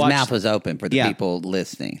I watched, his mouth was open for the people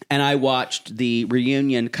listening. And I watched the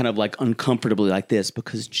reunion kind of like uncomfortably like this,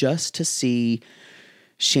 because just to see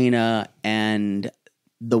Sheena and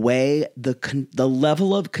the way the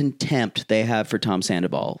level of contempt they have for Tom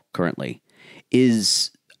Sandoval currently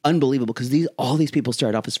is unbelievable, because all these people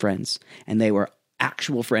started off as friends and they were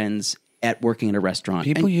actual friends at working in a restaurant.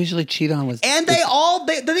 People usually cheat on with, and the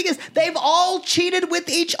thing is, they've all cheated with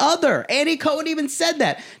each other. Andy Cohen even said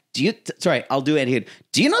that. I'll do Andy.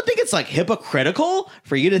 Do you not think it's like hypocritical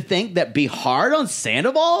for you to think that be hard on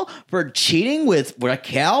Sandoval for cheating with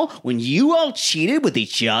Raquel when you all cheated with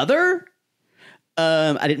each other?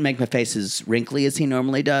 I didn't make my face as wrinkly as he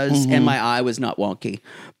normally does, and my eye was not wonky.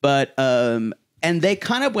 But and they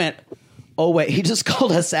kind of went, oh wait, he just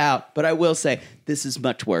called us out. But I will say this is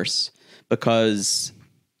much worse, because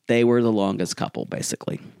they were the longest couple,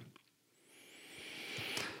 basically.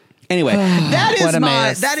 Anyway,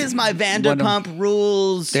 that is my Vanderpump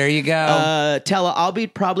Rules. There you go. Tella, I'll be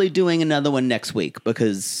probably doing another one next week,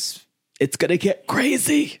 because it's going to get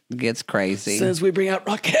crazy. It gets crazy. As soon as we bring out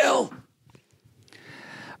Raquel.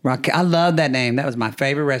 I love that name. That was my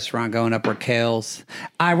favorite restaurant going up, Raquel's.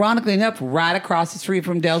 Ironically enough, right across the street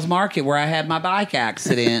from Dale's Market, where I had my bike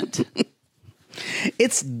accident.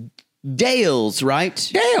 It's Dale's,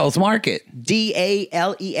 right? Dale's Market.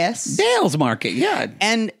 Dales? Dale's Market, yeah.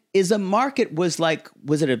 And was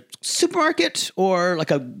it a supermarket or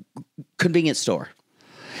like a convenience store?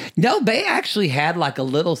 No, they actually had like a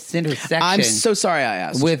little center section. I'm so sorry I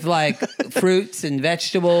asked. With like fruits and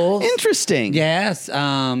vegetables. Interesting. Yes.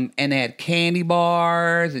 And they had candy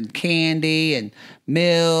bars and candy and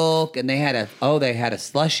milk. And they had a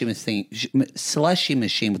slushy machine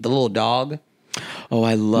with the little dog. Oh,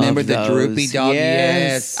 I love Remember those. The droopy dog?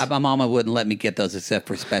 Yes. My mama wouldn't let me get those except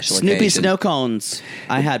for special Snoopy occasions. snow cones.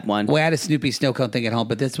 I had one. We had a Snoopy snow cone thing at home,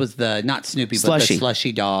 but this was not Snoopy, but the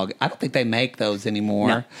slushy dog. I don't think they make those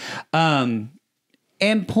anymore. No.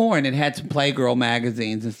 And porn. It had some Playgirl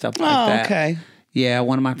magazines and stuff like that. Oh, okay. Yeah,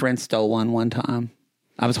 one of my friends stole one time.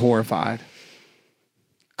 I was horrified.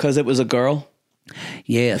 Because it was a girl?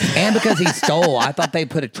 Yes. And because he stole. I thought they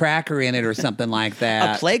put a tracker in it or something like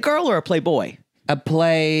that. A Playgirl or a Playboy? A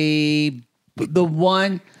Playboy. The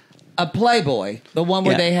one, a Playboy. The one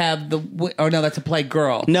where Yeah. they have the. Oh no, that's a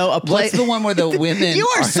Playgirl. No, a What's the one where the women? You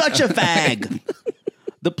are such a fag.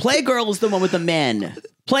 The Playgirl is the one with the men.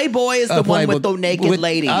 Playboy is the one with the naked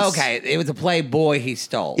ladies. Okay, it was a Playboy he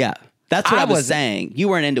stole. Yeah, that's what I was wasn't- saying. You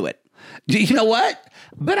weren't into it. You know what?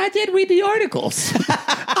 But I did read the articles.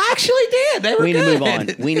 I actually did. They were We need good. to move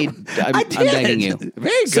on. We need. I'm did. begging you.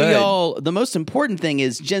 Very So good. y'all, the most important thing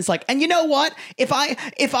is Jen's like, and you know what? If I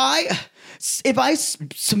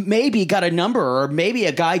maybe got a number, or maybe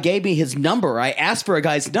a guy gave me his number, I asked for a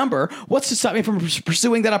guy's number. What's to stop me from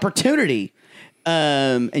pursuing that opportunity?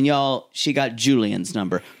 And y'all, she got Julian's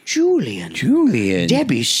number. Julian.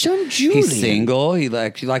 Debbie's son, Julian. He's single. He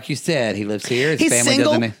like you said, he lives here. His He's family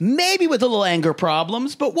single, doesn't. maybe with a little anger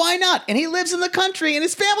problems, but why not? And he lives in the country, and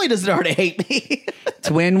his family doesn't already hate me. It's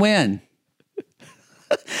win-win.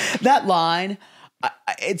 That line,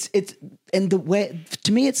 it's and the way,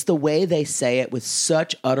 to me, it's the way they say it with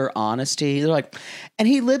such utter honesty. They're like, and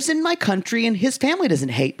he lives in my country, and his family doesn't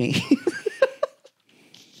hate me.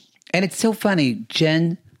 And it's so funny,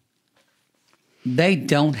 Jen. They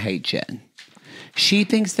don't hate Jen. She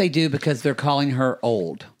thinks they do because they're calling her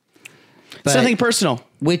old. But- Something personal.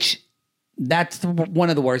 Which that's one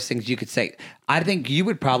of the worst things you could say. I think you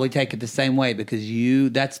would probably take it the same way because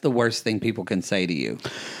that's the worst thing people can say to you.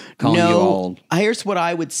 Calling you old. Here's what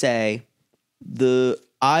I would say.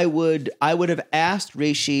 I would have asked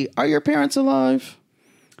Rishi, are your parents alive?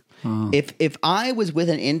 If I was with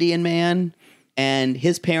an Indian man and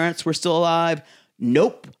his parents were still alive,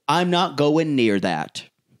 nope, I'm not going near that.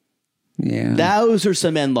 Yeah. Those are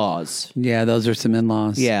some in-laws. Yeah, those are some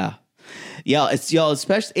in-laws. Yeah. Y'all,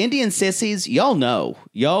 especially Indian sissies, y'all know.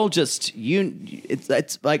 Y'all just,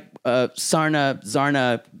 it's like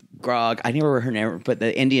Zarna Grog. I never remember her name, but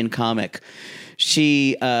the Indian comic.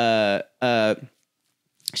 She said,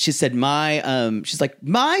 she's like,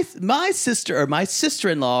 my sister or my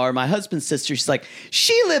sister-in-law or my husband's sister, she's like,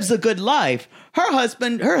 she lives a good life. Her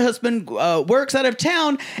husband works out of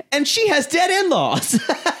town and she has dead in-laws.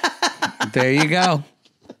 There you go.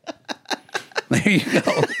 There you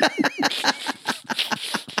go.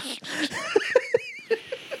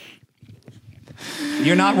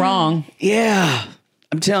 You're not wrong. Yeah.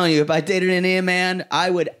 I'm telling you, if I dated an Indian man,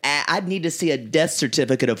 I'd need to see a death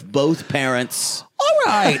certificate of both parents. All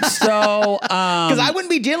right. So, Because I wouldn't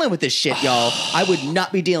be dealing with this shit, y'all. I would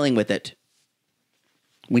not be dealing with it.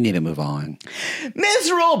 we need to move on.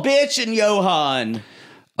 Miserable bitch and Johan.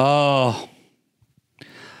 Oh.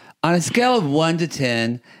 On a scale of 1 to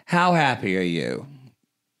 10, how happy are you?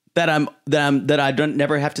 That I don't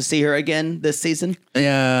never have to see her again this season.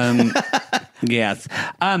 Yes.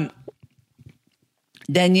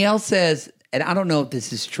 Danielle says, and I don't know if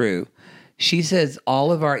this is true, she says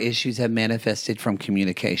all of our issues have manifested from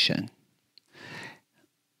communication.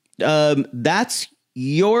 That's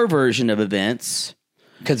your version of events.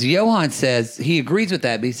 Because Johan says, he agrees with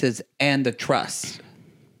that, but he says, and the trust.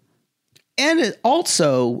 And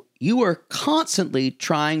also, you are constantly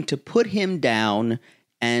trying to put him down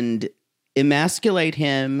and emasculate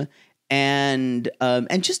him and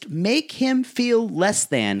just make him feel less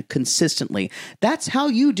than consistently. That's how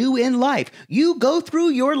you do in life. You go through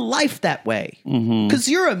your life that way because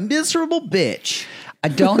you're a miserable bitch. I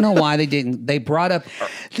don't know why they didn't. They brought up.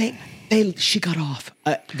 She got off.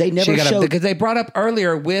 They never She got showed. up because they brought up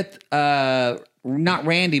earlier with not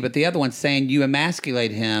Randy, but the other one saying you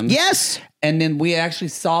emasculate him. Yes. And then we actually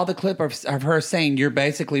saw the clip of her saying, "You're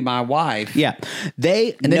basically my wife." Yeah.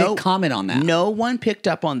 They didn't comment on that. No one picked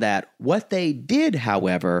up on that. What they did,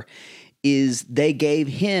 however, is they gave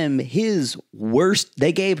him his worst.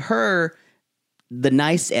 They gave her the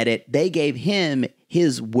nice edit. They gave him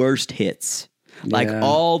his worst hits. Like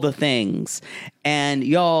all the things. And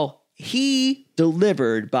y'all, he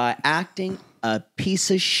delivered by acting a piece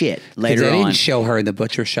of shit later They on. didn't show her in the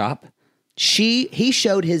butcher shop. He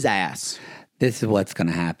showed his ass. This is what's going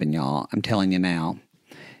to happen, y'all. I'm telling you now.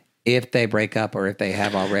 If they break up or if they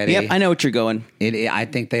have already. Yep, I know what you're going. I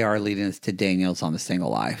think they are leading us to Daniel's on the Single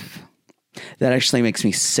Life. That actually makes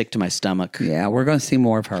me sick to my stomach. Yeah, we're going to see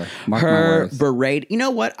more of her. Mark my Her words. berate. You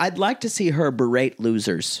know what? I'd like to see her berate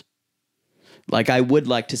losers. Like I would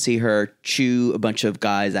like to see her chew a bunch of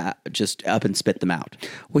guys out, just up and spit them out.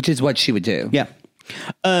 Which is what she would do. Yeah.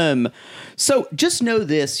 So just know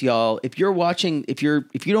this, y'all. If you're watching, if you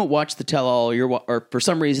don't watch the tell all, or for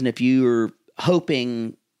some reason, if you're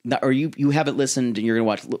hoping that, or you haven't listened and you're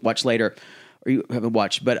going to watch later, or you haven't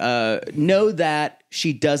watched, but know that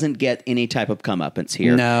she doesn't get any type of comeuppance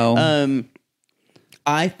here. No.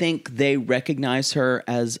 I think they recognize her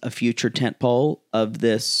as a future tentpole of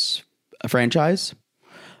this franchise.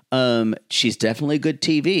 She's definitely good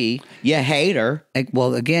TV. You hate her.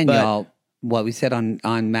 Well, again, y'all, what we said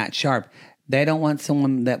on Matt Sharp, they don't want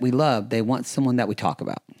someone that we love. They want someone that we talk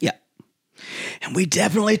about. Yeah. And we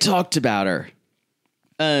definitely talked about her.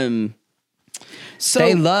 So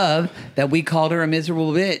they love that we called her a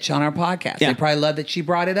miserable bitch on our podcast. Yeah. They probably love that she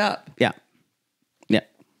brought it up. Yeah. Yeah.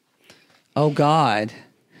 Oh, God.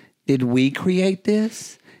 Did we create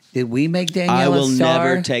this? Did we make Danielle I will a star?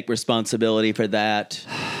 never take responsibility for that.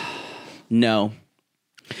 No.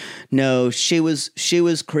 No, she was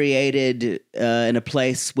created in a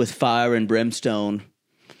place with fire and brimstone.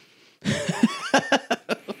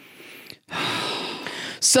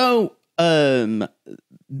 So,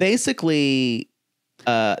 basically,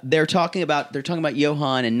 they're talking about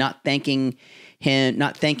Johan and not thanking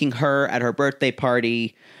her at her birthday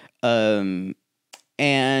party, and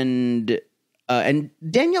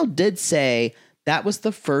Danielle did say that was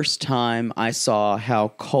the first time I saw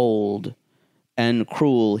how cold and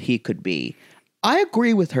cruel he could be. I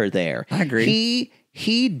agree with her there. I agree.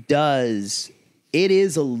 He does. It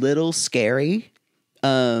is a little scary.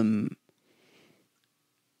 And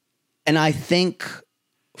I think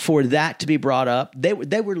for that to be brought up,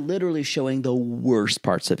 they were literally showing the worst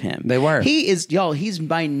parts of him. They were. He's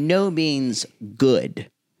by no means good.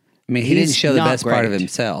 I mean, he didn't show the not best part of great.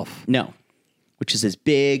 himself. No. Which is his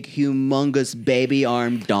big, humongous baby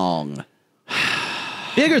arm dong.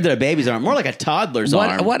 Bigger than a baby's arm, more like a toddler's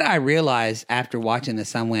arm. What I realized after watching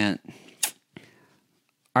this, I went,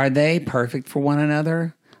 are they perfect for one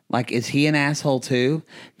another? Like, is he an asshole too?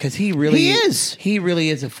 Because he really is. He really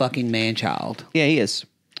is a fucking man-child. Yeah, he is.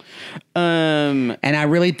 And I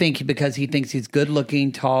really think because he thinks he's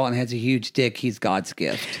good-looking, tall, and has a huge dick, he's God's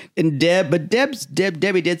gift. And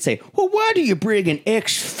Debbie did say, well, why do you bring an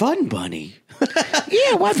ex-fun bunny?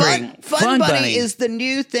 Yeah, what Fun bunny is the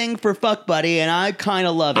new thing for fuck buddy, and I kind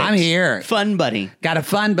of love it. I'm here. Fun bunny. Got a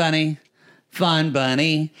fun bunny. Fun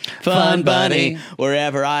bunny. Fun bunny.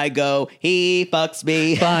 Wherever I go, he fucks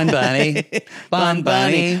me. Fun bunny. Fun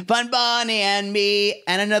bunny. Fun bunny and me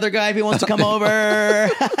and another guy if he wants to come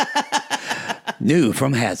over. New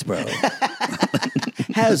from Hasbro.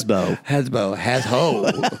 Hasbro.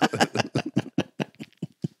 Has-ho.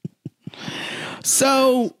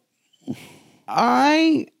 So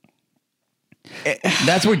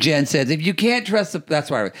that's where Jen says, if you can't trust the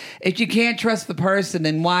person,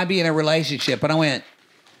 then why be in a relationship? And I went,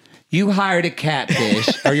 you hired a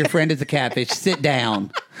catfish, or your friend is a catfish. Sit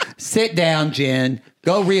down, Jen.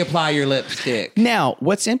 Go reapply your lipstick. Now,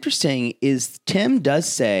 what's interesting is Tim does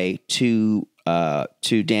say to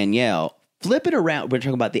Danielle, flip it around. We're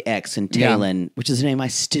talking about the ex and Talon, which is a name I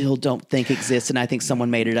still don't think exists, and I think someone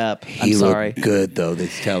made it up. I'm sorry. Looked good though.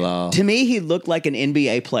 This tell-all. To me, he looked like an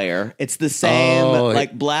NBA player. It's the same,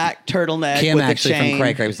 like black turtleneck Kim with actually a chain. from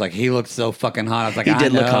Cray Cray was like, he looked so fucking hot. I was like, He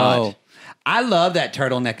did look hot. I love that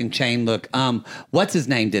turtleneck and chain look. What's his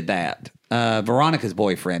name did that? Veronica's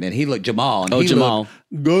boyfriend, and he looked Jamal. And Jamal.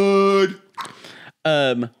 Looked good.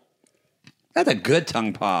 That's a good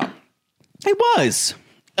tongue pop. It was.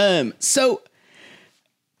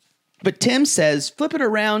 But Tim says, flip it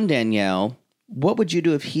around, Danielle. What would you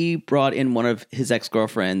do if he brought in one of his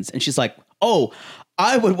ex-girlfriends? And she's like, oh,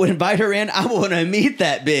 I would invite her in. I want to meet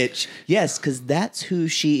that bitch. Yes, because that's who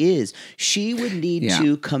she is. She would need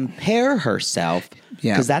to compare herself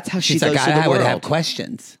because that's how she goes through the world. I would have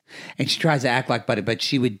questions. And she tries to act like Buddy, but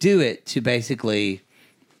she would do it to basically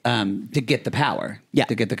to get the power,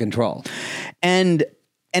 to get the control. And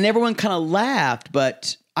everyone kind of laughed,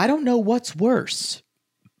 but I don't know what's worse.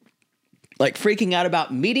 Like freaking out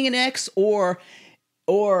about meeting an ex or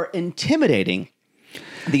intimidating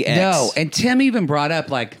the ex. No, and Tim even brought up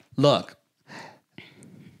like, look,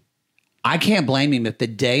 I can't blame him if the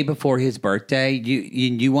day before his birthday,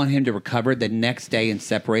 you want him to recover the next day and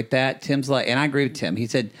separate that. Tim's like, and I agree with Tim. He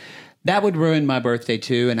said that would ruin my birthday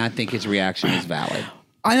too, and I think his reaction is valid.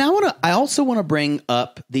 And I also want to bring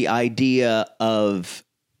up the idea of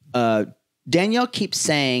Danielle keeps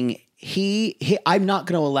saying I'm not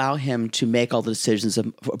going to allow him to make all the decisions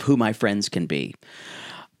of who my friends can be.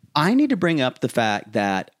 I need to bring up the fact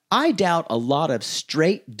that I doubt a lot of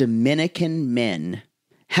straight Dominican men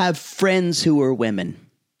have friends who are women.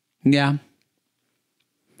 Yeah.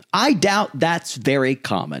 I doubt that's very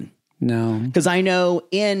common. No. Because I know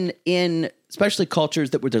in especially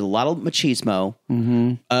cultures where there's a lot of machismo,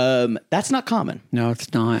 that's not common. No,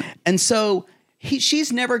 it's not. And so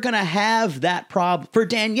she's never going to have that problem. For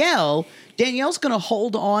Danielle's going to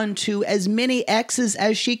hold on to as many exes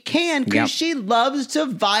as she can because she loves to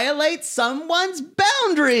violate someone's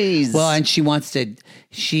boundaries. Well, and she wants to,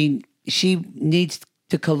 she needs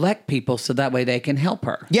to collect people so that way they can help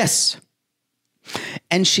her. Yes.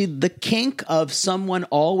 And the kink of someone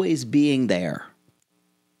always being there.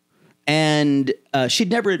 And she'd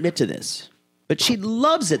never admit to this, but she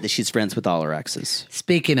loves it that she's friends with all her exes.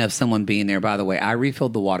 Speaking of someone being there, by the way, I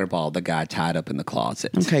refilled the water bottle the guy tied up in the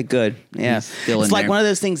closet. Okay, good. Yeah. He's still it's in like there. one of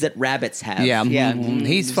those things that rabbits have. Yeah.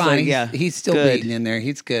 He's fine. So, He's still good. beating in there.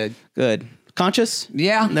 He's good. Good. Conscious?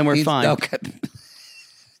 Yeah. Then we're fine. Okay.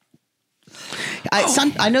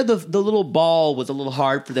 I know the little ball was a little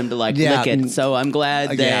hard for them to lick it, so I'm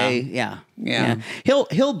glad they. Yeah.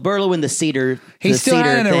 He'll burrow in the cedar. He's the still cedar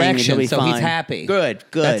had an thing, erection, and he'll be so fine. he's happy. Good.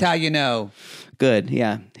 That's how you know. Good.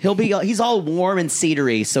 Yeah. He's all warm and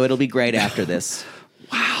cedary, so it'll be great after this.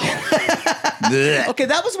 Okay,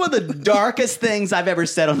 that was one of the darkest things I've ever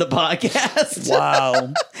said on the podcast.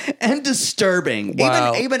 Wow. And disturbing.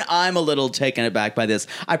 Wow. Even I'm a little taken aback by this.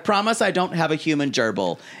 I promise I don't have a human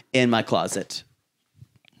gerbil in my closet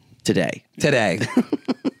today.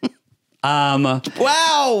 Wow.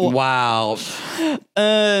 Wow.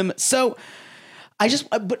 So I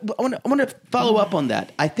want to follow up on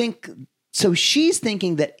that. I think so. She's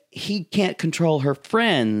thinking that he can't control her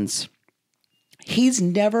friends. He's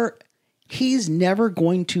never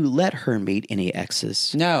going to let her meet any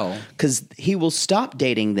exes. No. Because he will stop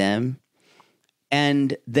dating them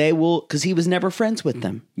and they will, because he was never friends with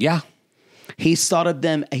them. Yeah. He thought of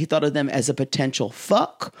them as a potential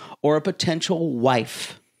fuck or a potential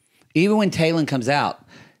wife. Even when Talon comes out,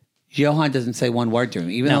 Johan doesn't say one word to him,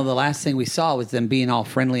 even though the last thing we saw was them being all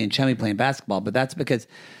friendly and chummy playing basketball. But that's because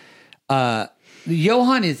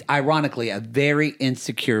Johan is ironically a very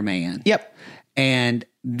insecure man. Yep. And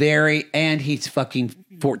he's fucking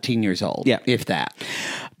 14 years old. Yeah. If that.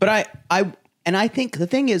 But I think the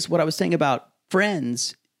thing is what I was saying about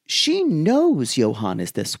friends, she knows Johan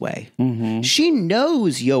is this way. Mm-hmm. She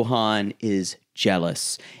knows Johan is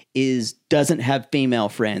jealous, doesn't have female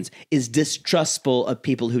friends, is distrustful of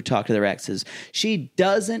people who talk to their exes. She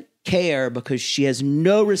doesn't care because she has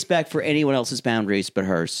no respect for anyone else's boundaries but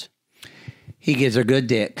hers. He gives her good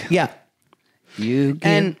dick. Yeah. You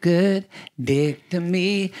give good dick to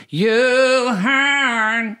me,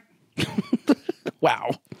 Johan.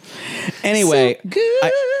 Wow. Anyway, So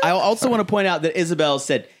good. I also want to point out that Isabel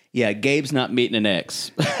said, yeah, Gabe's not meeting an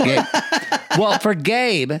ex. Well, for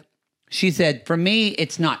Gabe, she said, for me,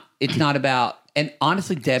 it's not about, and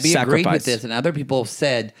honestly, Debbie agreed with this, and other people have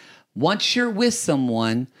said, once you're with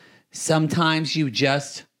someone, sometimes you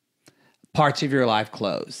just, parts of your life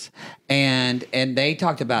close. And they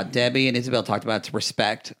talked about, Debbie and Isabel talked about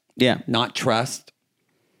respect, not trust.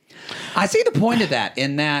 I see the point of that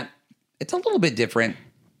in that it's a little bit different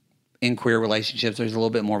in queer relationships. There's a little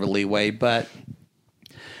bit more of a leeway, but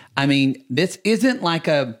I mean, this isn't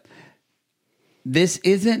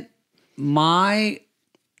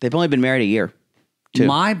They've only been married a year. Too.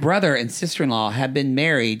 My brother and sister-in-law have been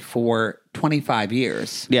married for 25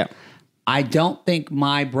 years. Yeah. I don't think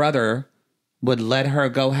my brother would let her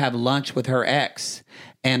go have lunch with her ex.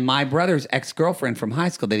 And my brother's ex-girlfriend from high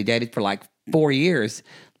school that he dated for like 4 years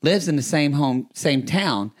lives in the same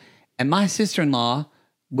town. And my sister-in-law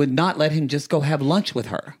would not let him just go have lunch with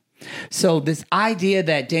her. So this idea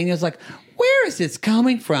that Daniel's like, where is this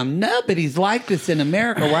coming from? Nobody's like this in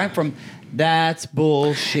America where I'm from. That's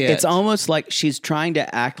bullshit. It's almost like she's trying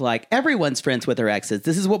to act like everyone's friends with her exes.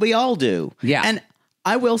 This is what we all do. Yeah. And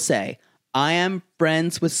I will say, I am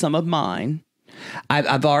friends with some of mine.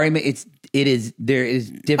 I've already made there is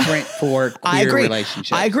different for queer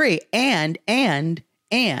relationships. I agree. And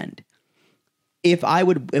if I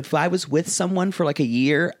was with someone for like a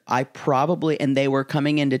year, and they were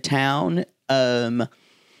coming into town,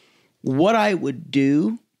 what I would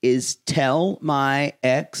do is tell my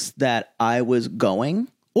ex that I was going,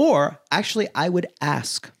 or actually I would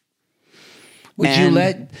ask. Would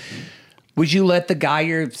you let the guy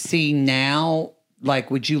you're seeing now, like,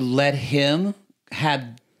 would you let him have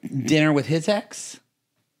dinner with his ex?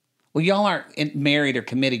 Well, y'all aren't married or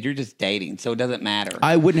committed. You're just dating, so it doesn't matter.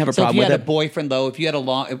 I wouldn't have a problem with it. If you had a boyfriend, though, if you had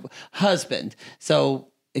a husband, so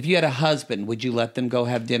if you had a husband, would you let them go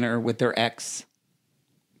have dinner with their ex?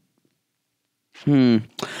 Could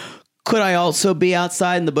I also be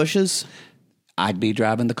outside in the bushes? I'd be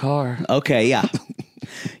driving the car. Okay, yeah.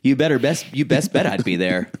 You best bet I'd be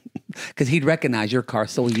there. Because he'd recognize your car,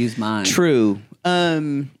 so he'll use mine. True.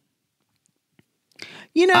 I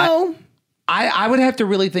would have to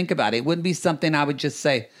really think about it. It wouldn't be something I would just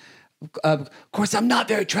say. Of course, I'm not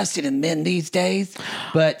very trusting in men these days,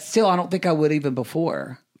 but still, I don't think I would even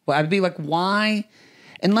before. Well, I'd be like, why?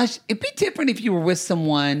 Unless it'd be different if you were with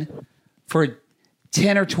someone for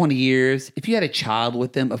 10 or 20 years. If you had a child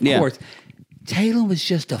with them, of course, Taylor was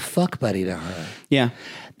just a fuck buddy to her. Yeah.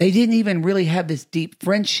 They didn't even really have this deep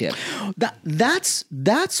friendship. That's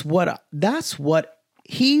what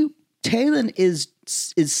Talon is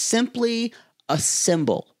simply a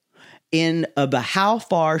symbol in about how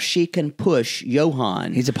far she can push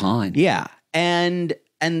Johan. He's a pawn. Yeah. And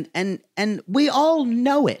we all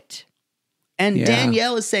know it. And Yeah.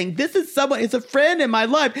 Danielle is saying, this is someone, it's a friend in my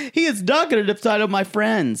life. He is not going to decide on my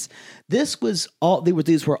friends. These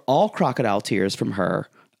were all crocodile tears from her.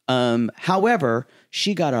 However,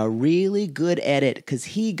 she got a really good edit because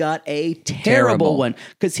he got a terrible one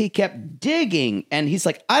because he kept digging and he's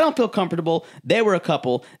like, I don't feel comfortable. They were a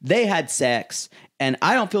couple. They had sex and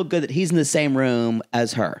I don't feel good that he's in the same room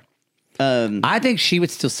as her. I think she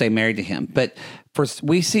would still stay married to him, but first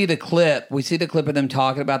we see the clip of them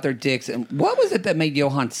talking about their dicks. And what was it that made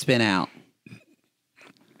Johan spin out?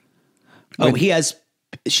 Oh,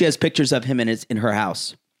 she has pictures of him in her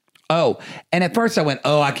house. Oh, and at first I went,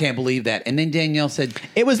 oh, I can't believe that. And then Danielle said,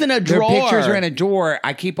 it was in a drawer. Their pictures are in a drawer.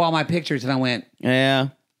 I keep all my pictures. And I went, yeah.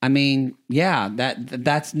 I mean, yeah,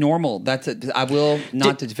 that's normal. I will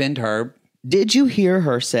not defend her. Did you hear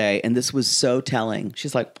her say, and this was so telling,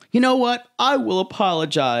 she's like, you know what? I will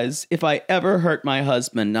apologize if I ever hurt my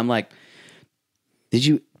husband. And I'm like, did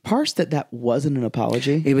you parse that wasn't an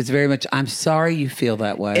apology? It was very much, I'm sorry you feel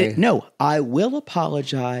that way. No, I will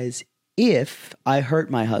apologize if I hurt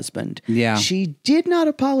my husband. Yeah. She did not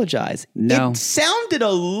apologize. No. It sounded a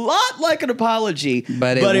lot like an apology,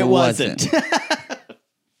 but it wasn't.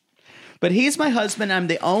 But he's my husband. He's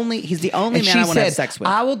the only and man I want to have sex with.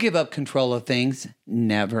 I will give up control of things.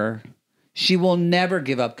 Never. She will never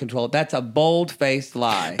give up control. That's a bold-faced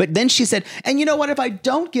lie. But then she said, and you know what? If I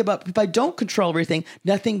don't control everything,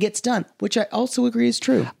 nothing gets done, which I also agree is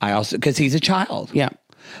true. Because he's a child. Yeah.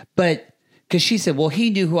 But, because she said, well,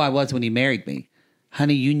 he knew who I was when he married me.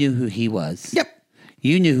 Honey, you knew who he was. Yep.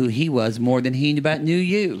 You knew who he was more than he knew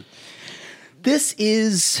you. This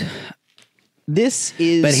is.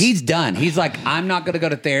 But he's done. He's like, I'm not going to go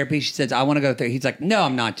to therapy. She says, I want to go to therapy. He's like, no,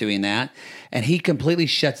 I'm not doing that. And he completely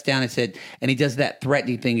shuts down and he does that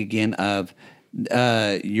threatening thing again of,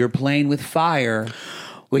 you're playing with fire,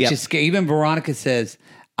 which is scary. Even Veronica says,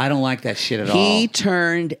 I don't like that shit at all. He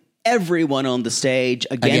turned everyone on the stage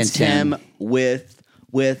against him with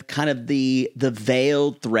kind of the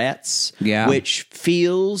veiled threats, which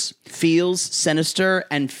feels sinister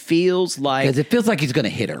and feels like... Because it feels like he's going to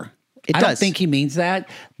hit her. I don't think he means that,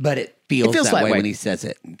 but it feels that way when he says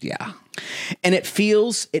it. Yeah. And it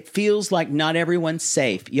feels like not everyone's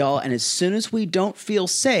safe, y'all. And as soon as we don't feel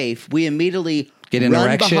safe, we immediately get an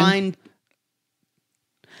erection behind.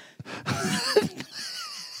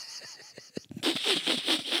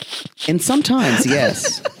 And sometimes,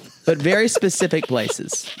 yes, but very specific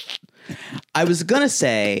places. I was going to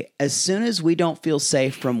say, as soon as we don't feel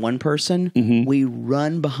safe from one person, we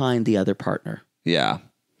run behind the other partner. Yeah.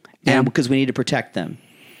 And because we need to protect them.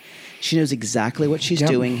 She knows exactly what she's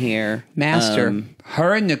doing here. Master.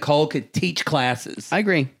 Her and Nicole could teach classes. I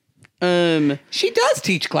agree. She does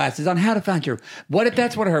teach classes on how to find your... What if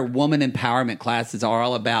that's what her woman empowerment classes are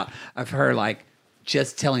all about? Of her, like,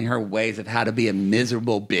 just telling her ways of how to be a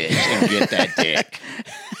miserable bitch and get that dick.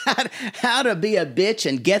 How to be a bitch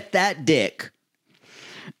and get that dick.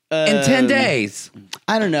 In 10 days.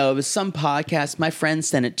 I don't know. It was some podcast. My friend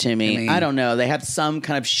sent it to me. I don't know. They have some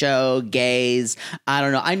kind of show, gays. I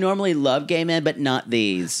don't know. I normally love gay men, but not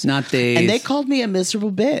these. Not these. And they called me a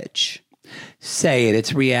miserable bitch. Say it.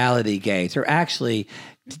 It's reality gays. Or actually,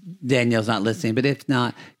 Danielle's not listening, but if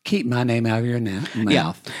not, keep my name out of your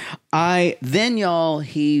mouth. Then y'all,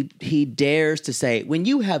 he dares to say, when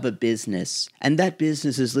you have a business and that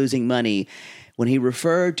business is losing money, when he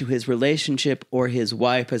referred to his relationship or his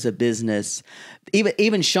wife as a business,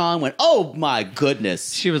 even Sean went, oh my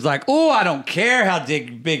goodness. She was like, oh, I don't care how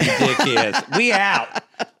big your dick is. We out.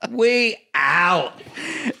 We out.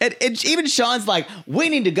 And even Sean's like, we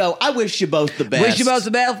need to go. I wish you both the best. Wish you both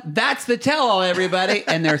the best. That's the tell-all, everybody.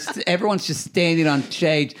 And everyone's just standing on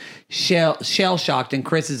stage, shell-shocked, and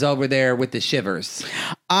Chris is over there with the shivers.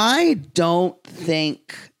 I don't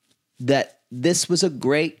think that this was a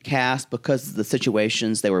great cast because of the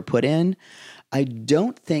situations they were put in. I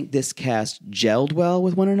don't think this cast gelled well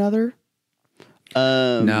with one another.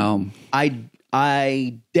 No.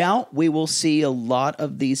 I doubt we will see a lot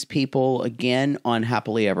of these people again on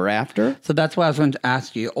Happily Ever After. So that's why I was going to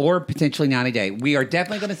ask you, or potentially 90 Day. We are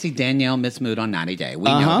definitely going to see Danielle Miss Mood on 90 Day. We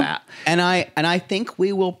know that. And I think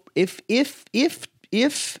we will if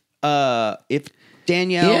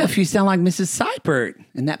Danielle, if you sound like Mrs. Seipert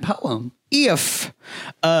in that poem. If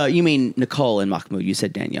you mean Nicole and Mahmoud, you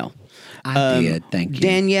said Danielle. I did. Thank you.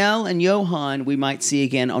 Danielle and Johan, we might see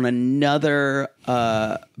again on another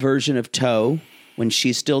version of Toe when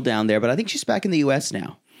she's still down there. But I think she's back in the U.S.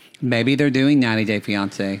 now. Maybe they're doing 90 Day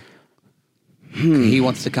Fiancé. He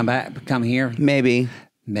wants to come here. Maybe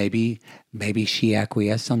she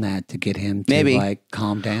acquiesced on that to get him to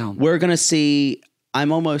calm down. We're going to see,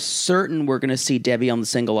 I'm almost certain we're going to see Debbie on the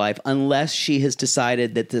Single Life unless she has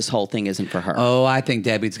decided that this whole thing isn't for her. Oh, I think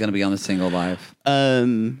Debbie's going to be on the Single Life.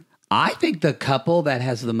 I think the couple that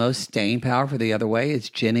has the most staying power for the other way is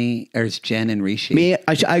Jen and Rishi. Me,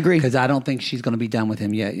 I agree. Because I don't think she's going to be done with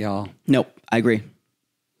him yet, y'all. Nope, I agree.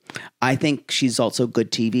 I think she's also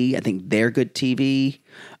good TV. I think they're good TV.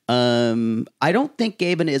 I don't think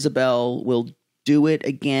Gabe and Isabel will do it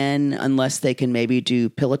again unless they can maybe do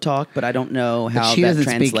Pillow Talk, but I don't know how she that doesn't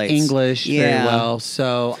translates. Speak English very well,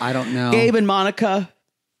 so I don't know. Gabe and Monica.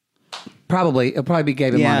 It'll probably be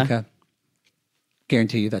Gabe and Monica.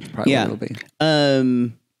 Guarantee you that's probably what it'll be.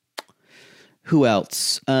 Who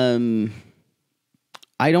else? I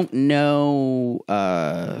don't know.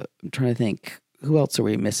 I'm trying to think. Who else are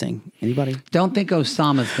we missing? Anybody? Don't think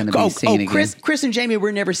Osama's going to be seen again. Chris and Jamie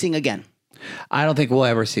we're never seeing again. I don't think we'll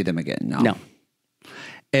ever see them again. No.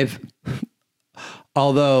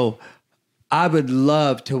 Although I would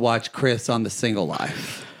love to watch Chris on the Single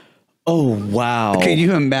Life. Oh, wow. Can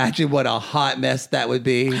you imagine what a hot mess that would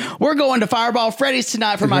be? We're going to Fireball Freddy's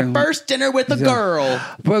tonight for my first dinner with a girl.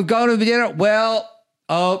 We're going to dinner. Well,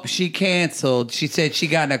 she canceled. She said she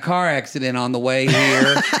got in a car accident on the way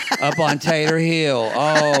here up on Tater Hill.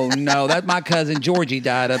 Oh, no. My cousin Georgie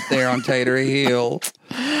died up there on Tater Hill.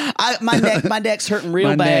 My neck's hurting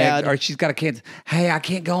real bad. Or she's got a cancer. Hey, I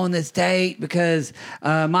can't go on this date because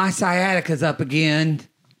my sciatica's up again.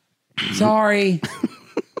 Sorry.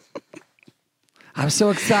 I'm so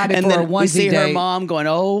excited for a onesie we see date. her mom going,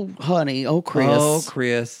 "Oh, honey, oh, Chris." Oh,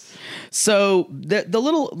 Chris. So the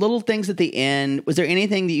little things at the end, was there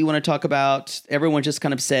anything that you want to talk about? Everyone just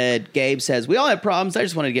kind of said, Gabe says, we all have problems. I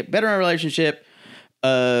just want to get better in our relationship.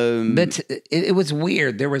 But it was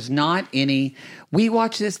weird. There was not any. We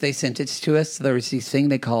watched this. They sent it to us. There was this thing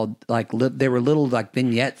they called they were little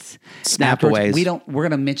vignettes, snapaways. We're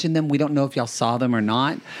gonna mention them. We don't know if y'all saw them or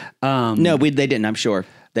not. No, they didn't. I'm sure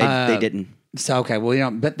they didn't. So okay,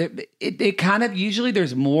 well, but it kind of usually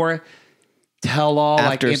there's more tell-all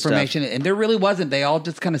After information, and there really wasn't. They all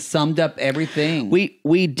just kind of summed up everything.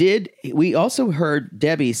 We also heard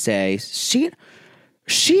Debbie say seeing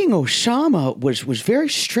Osama was very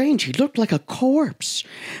strange. He looked like a corpse,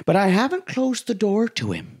 but I haven't closed the door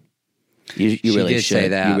to him. You really should say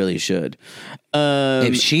that. You really should.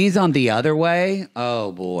 If she's on the other way,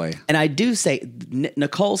 oh boy. And I do say,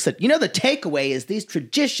 Nicole said, the takeaway is these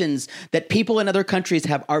traditions that people in other countries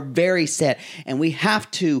have are very set, and we have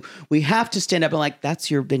to stand up and that's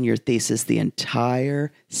been your thesis the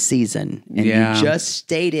entire season, and you just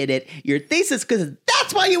stated it, your thesis, because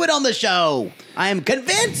that's why you went on the show. I am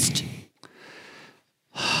convinced.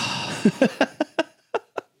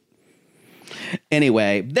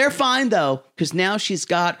 Anyway, they're fine, though, because now she's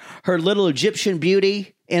got her little Egyptian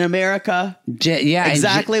beauty in America.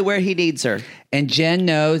 Exactly where he needs her. And Jen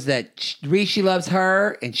knows that Rishi loves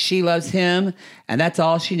her and she loves him, and that's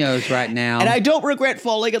all she knows right now. And I don't regret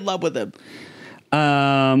falling in love with him.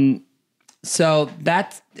 So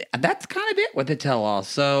that's kind of it with the tell-all.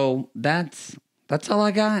 So that's all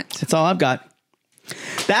I got. That's all I've got.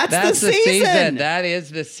 That's the season. That is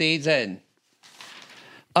the season.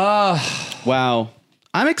 Wow.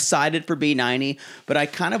 I'm excited for B90, but I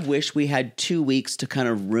kind of wish we had 2 weeks to kind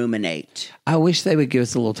of ruminate. I wish they would give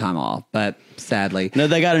us a little time off, but sadly. No,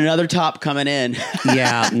 they got another top coming in.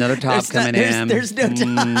 Yeah, another top coming in. There's no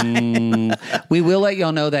time. We will let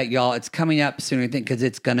y'all know that, y'all. It's coming up sooner, I think, because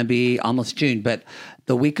it's going to be almost June. But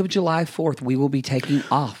the week of July 4th, we will be taking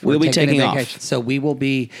off. We'll be taking off. So we will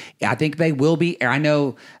be, I think they will be, I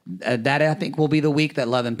know that I think will be the week that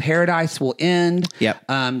Love in Paradise will end. Yep.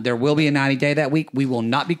 There will be a 90-day that week. We will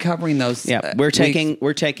not be covering those. Yeah, we take a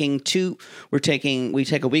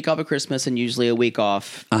week off of Christmas and usually a week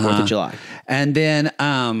off 4th of July. And then,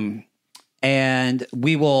 and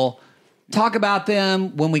we will talk about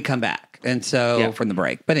them when we come back. And so from the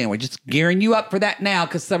break. But anyway, just gearing you up for that now,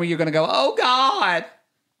 because some of you are going to go, oh God.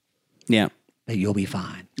 Yeah. But you'll be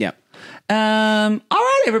fine. Yeah. All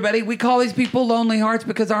right, everybody. We call these people lonely hearts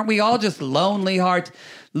because aren't we all just lonely hearts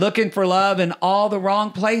looking for love in all the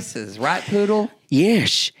wrong places, right, Poodle?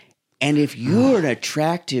 Yes. And if you're an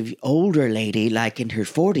attractive older lady, like in her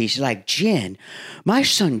 40s, like Jen, my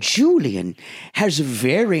son Julian has a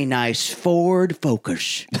very nice Ford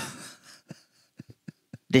Focus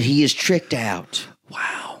that he has tricked out.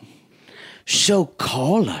 Wow. So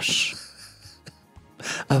call us.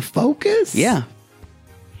 A focus? Yeah.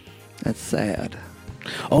 That's sad.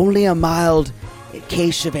 Only a mild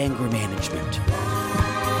case of anger management.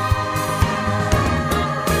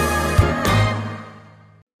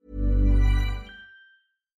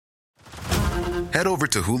 Head over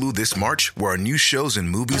to Hulu this March, where our new shows and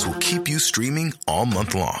movies will keep you streaming all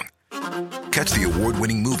month long. Catch the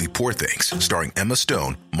award-winning movie Poor Things, starring Emma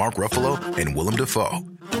Stone, Mark Ruffalo, and Willem Dafoe.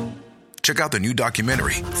 Check out the new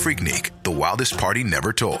documentary, Freaknik, The Wildest Party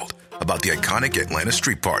Never Told, about the iconic Atlanta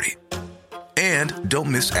Street Party. And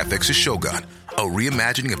don't miss FX's Shogun, a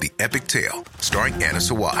reimagining of the epic tale, starring Anna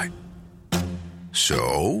Sawai.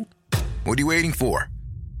 So, what are you waiting for?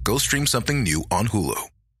 Go stream something new on Hulu.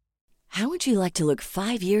 How would you like to look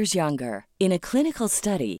 5 years younger? In a clinical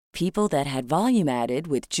study, people that had volume added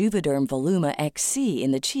with Juvederm Voluma XC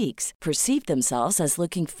in the cheeks perceived themselves as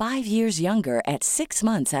looking 5 years younger at 6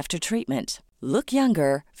 months after treatment. Look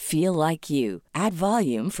younger, feel like you. Add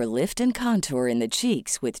volume for lift and contour in the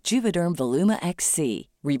cheeks with Juvederm Voluma XC.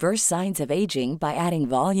 Reverse signs of aging by adding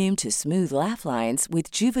volume to smooth laugh lines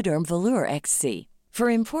with Juvederm Volure XC. For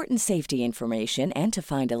important safety information and to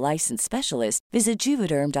find a licensed specialist, visit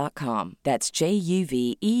Juvederm.com. That's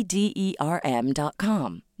JUVEDERM.com.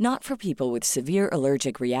 Not for people with severe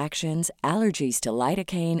allergic reactions, allergies to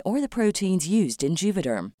lidocaine, or the proteins used in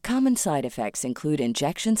Juvederm. Common side effects include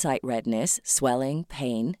injection site redness, swelling,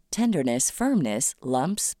 pain, tenderness, firmness,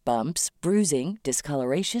 lumps, bumps, bruising,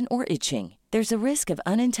 discoloration, or itching. There's a risk of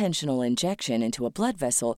unintentional injection into a blood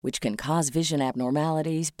vessel, which can cause vision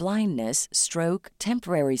abnormalities, blindness, stroke,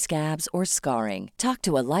 temporary scabs, or scarring. Talk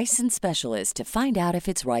to a licensed specialist to find out if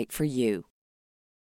it's right for you.